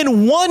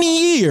in 1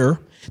 year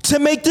to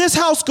make this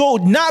house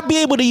not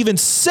be able to even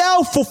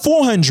sell for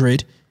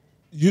 $400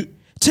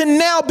 to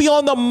now be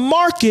on the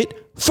market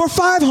for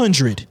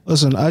 $500?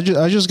 Listen, I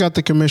just got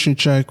the commission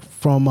check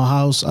from a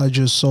house I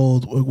just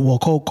sold. Well,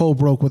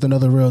 co-broke with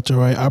another realtor,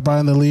 right? I buy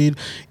in the lead,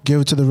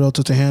 give it to the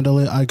realtor to handle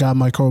it. I got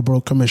my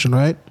co-broke commission,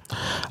 right?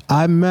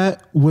 I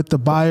met with the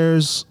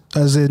buyers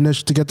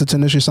to get them to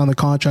initially sign the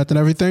contract and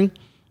everything.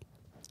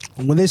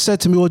 When they said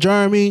to me, well,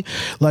 Jeremy,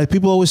 like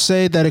people always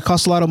say that it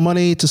costs a lot of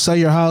money to sell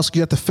your house.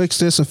 You have to fix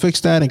this and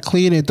fix that and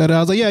clean it. I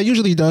was like, yeah, it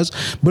usually does.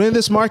 But in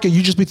this market,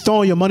 you just be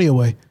throwing your money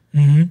away.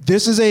 Mm-hmm.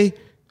 This is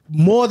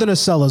more than a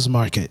seller's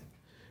market.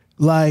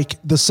 Like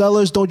the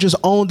sellers don't just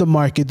own the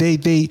market.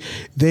 They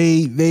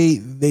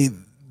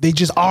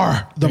just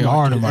are the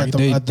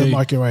market at the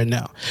market right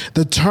now.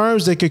 The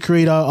terms they could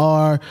create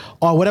are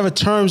whatever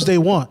terms they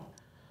want.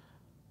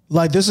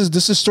 Like this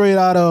is straight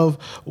out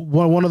of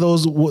one of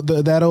those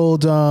that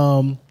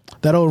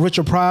old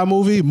Richard Pryor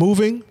movie,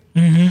 Moving.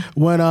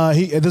 When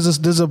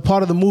there's a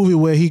part of the movie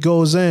where he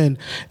goes in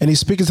and he's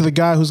speaking to the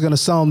guy who's gonna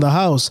sell him the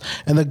house,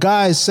 and the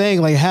guy is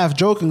saying like half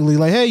jokingly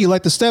like, "Hey, you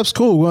like the steps?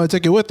 Cool, we're gonna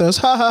take it with us."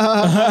 Ha ha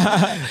ha ha.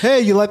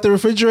 "Hey, you like the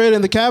refrigerator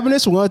and the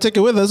cabinets? We're gonna take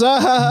it with us." Ha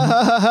ha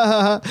ha ha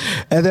ha.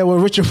 And then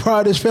when Richard Pryor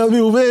and his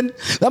family move in,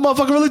 that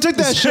motherfucker really took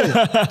that shit.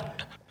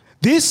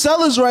 These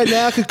sellers right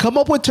now could come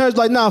up with terms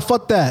like, "Nah,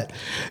 fuck that.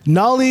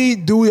 Not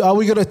only are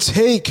we gonna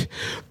take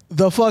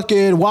the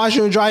fucking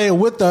washer and dryer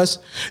with us,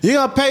 you're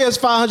gonna pay us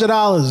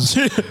 $500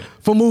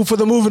 for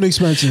the moving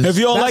expenses. If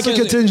you don't That's like the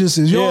it,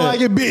 contingencies. You don't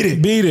like it, beat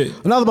it. Beat it.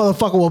 Another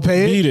motherfucker will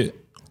pay it. Beat it.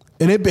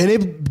 And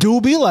it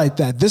do be like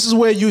that. This is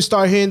where you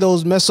start hearing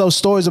those messed up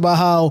stories about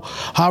how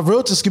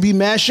realtors can be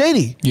mad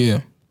shady.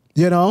 Yeah.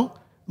 You know?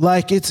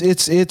 Like it's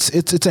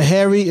a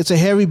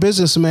hairy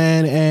business,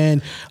 man.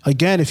 And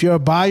again, if you're a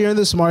buyer in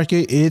this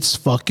market, it's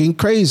fucking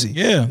crazy.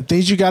 Yeah.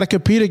 Things you gotta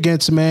compete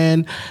against,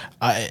 man.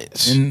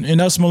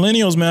 And us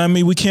millennials, man, I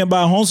mean, we can't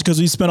buy homes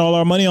because we spend all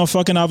our money on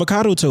fucking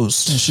avocado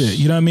toast and shit.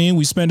 You know what I mean?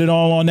 We spend it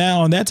all on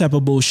that type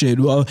of bullshit.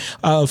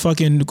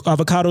 Fucking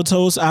avocado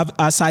toast,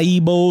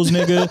 acai bowls,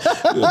 nigga,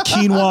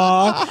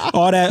 quinoa,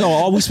 all that.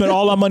 We spend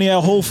all our money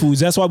at Whole Foods.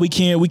 That's why we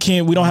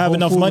don't have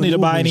enough money to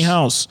buy any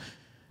house.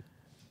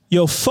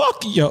 Yo,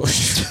 fuck, yo.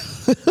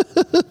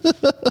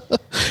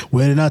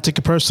 Way to not take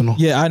it personal.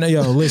 Yeah, I know.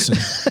 Yo, listen,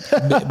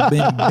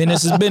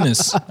 business is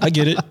business. I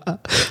get it.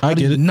 I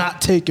get it.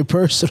 Not take it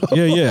personal.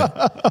 Yeah.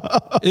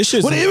 It's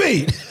just. What do you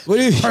mean? What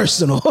do you mean?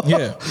 Personal.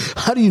 Yeah.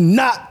 How do you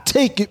not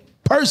take it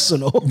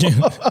personal?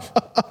 Yeah.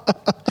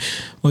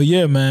 Well,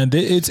 yeah, man.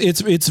 It's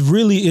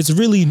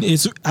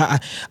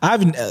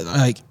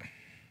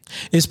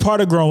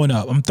part of growing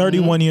up. I'm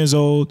 31 years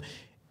old,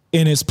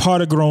 and it's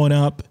part of growing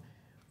up,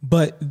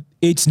 but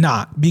it's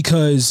not,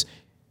 because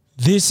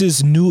this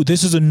is new.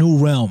 This is a new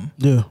realm.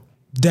 Yeah.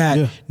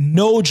 That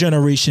no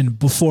generation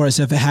before us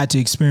have had to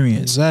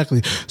experience.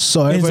 Exactly.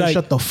 So everybody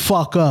shut the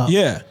fuck up.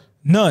 Yeah.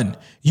 None.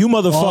 You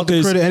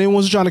motherfuckers.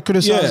 Anyone's trying to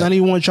criticize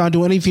anyone trying to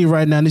do anything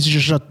right now needs to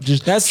just shut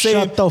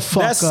the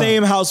fuck up. That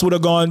same house would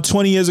have gone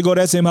 20 years ago.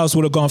 That same house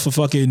would have gone for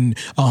fucking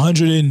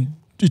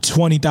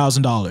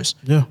 $120,000.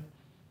 Yeah.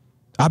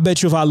 I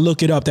bet you if I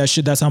look it up,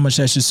 that's how much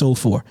that shit sold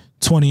for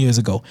 20 years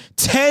ago.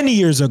 10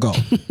 years ago.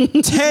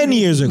 10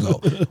 years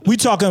ago. We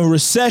talking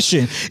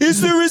recession.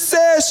 It's the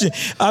recession.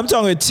 I'm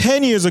talking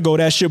 10 years ago,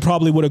 that shit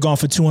probably would have gone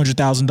for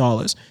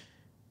 $200,000.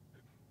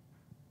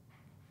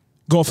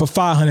 Going for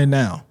 $500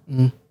 now.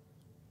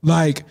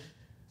 Like,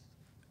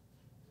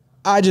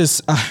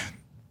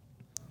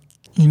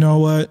 you know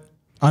what?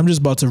 I'm just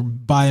about to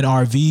buy an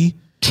RV.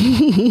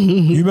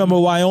 You remember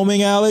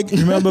Wyoming, Alec?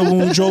 You remember when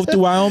we drove through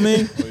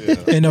Wyoming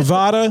and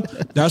Nevada?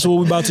 That's what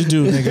we're about to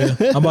do,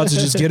 nigga. I'm about to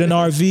just get an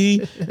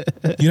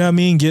RV. You know what I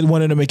mean? Get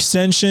one of them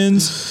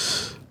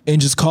extensions and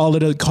just call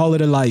it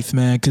a life,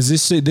 man. Because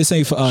this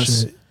ain't for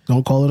us. Shit.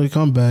 Don't call it a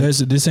comeback.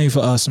 This ain't for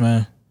us,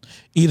 man.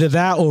 Either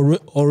that or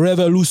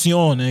revolution,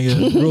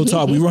 nigga. Real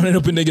talk. We running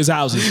up in niggas'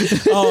 houses.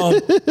 Is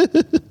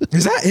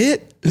that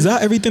it? Is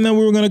that everything that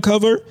we were gonna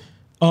cover?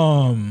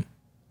 Yeah,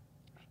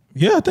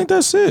 I think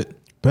that's it.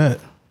 Bet.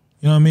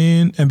 You know what I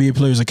mean? NBA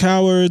players are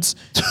cowards.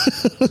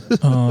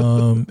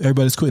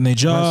 Everybody's quitting their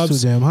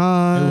jobs. Too damn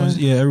high.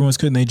 Everyone's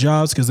quitting their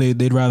jobs because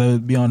they'd rather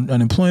be on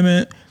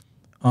unemployment.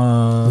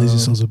 Lazy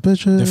sons of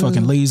bitches. They're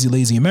fucking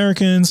lazy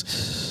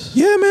Americans.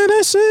 Yeah, man,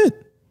 that's it.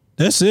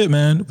 That's it,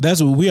 man.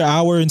 That's what we are.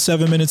 Hour and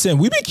 7 minutes in.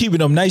 We've been keeping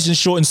them nice and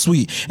short and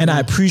sweet, and I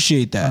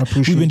appreciate that.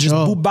 We've been just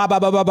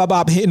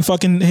bop,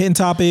 hitting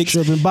topics.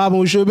 Should have been bobbing.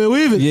 We should have been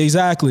weaving. Yeah,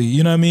 exactly.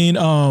 You know what I mean?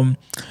 I'm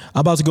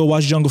about to go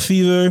watch Jungle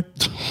Fever.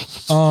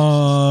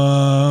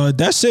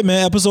 That's it,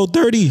 man. Episode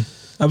 30.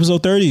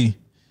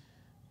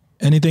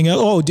 Anything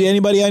else? Oh, did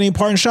anybody have any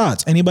parting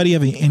shots? Anybody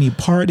have any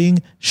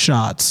parting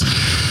shots?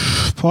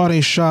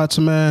 Parting shots,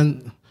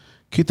 man.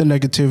 Keep the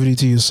negativity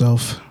to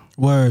yourself.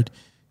 Word.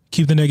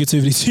 Keep the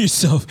negativity to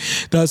yourself.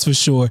 That's for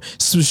sure.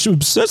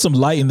 Set some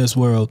light in this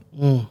world.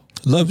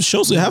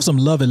 Have some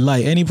love and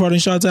light. Any parting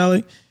shots,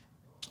 Alec?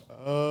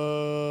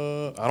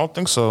 I don't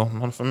think so.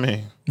 None for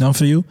me. None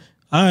for you?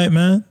 All right,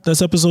 man.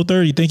 That's episode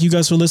 30. Thank you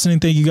guys for listening.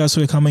 Thank you guys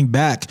for coming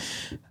back.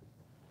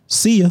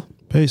 See ya.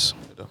 Peace.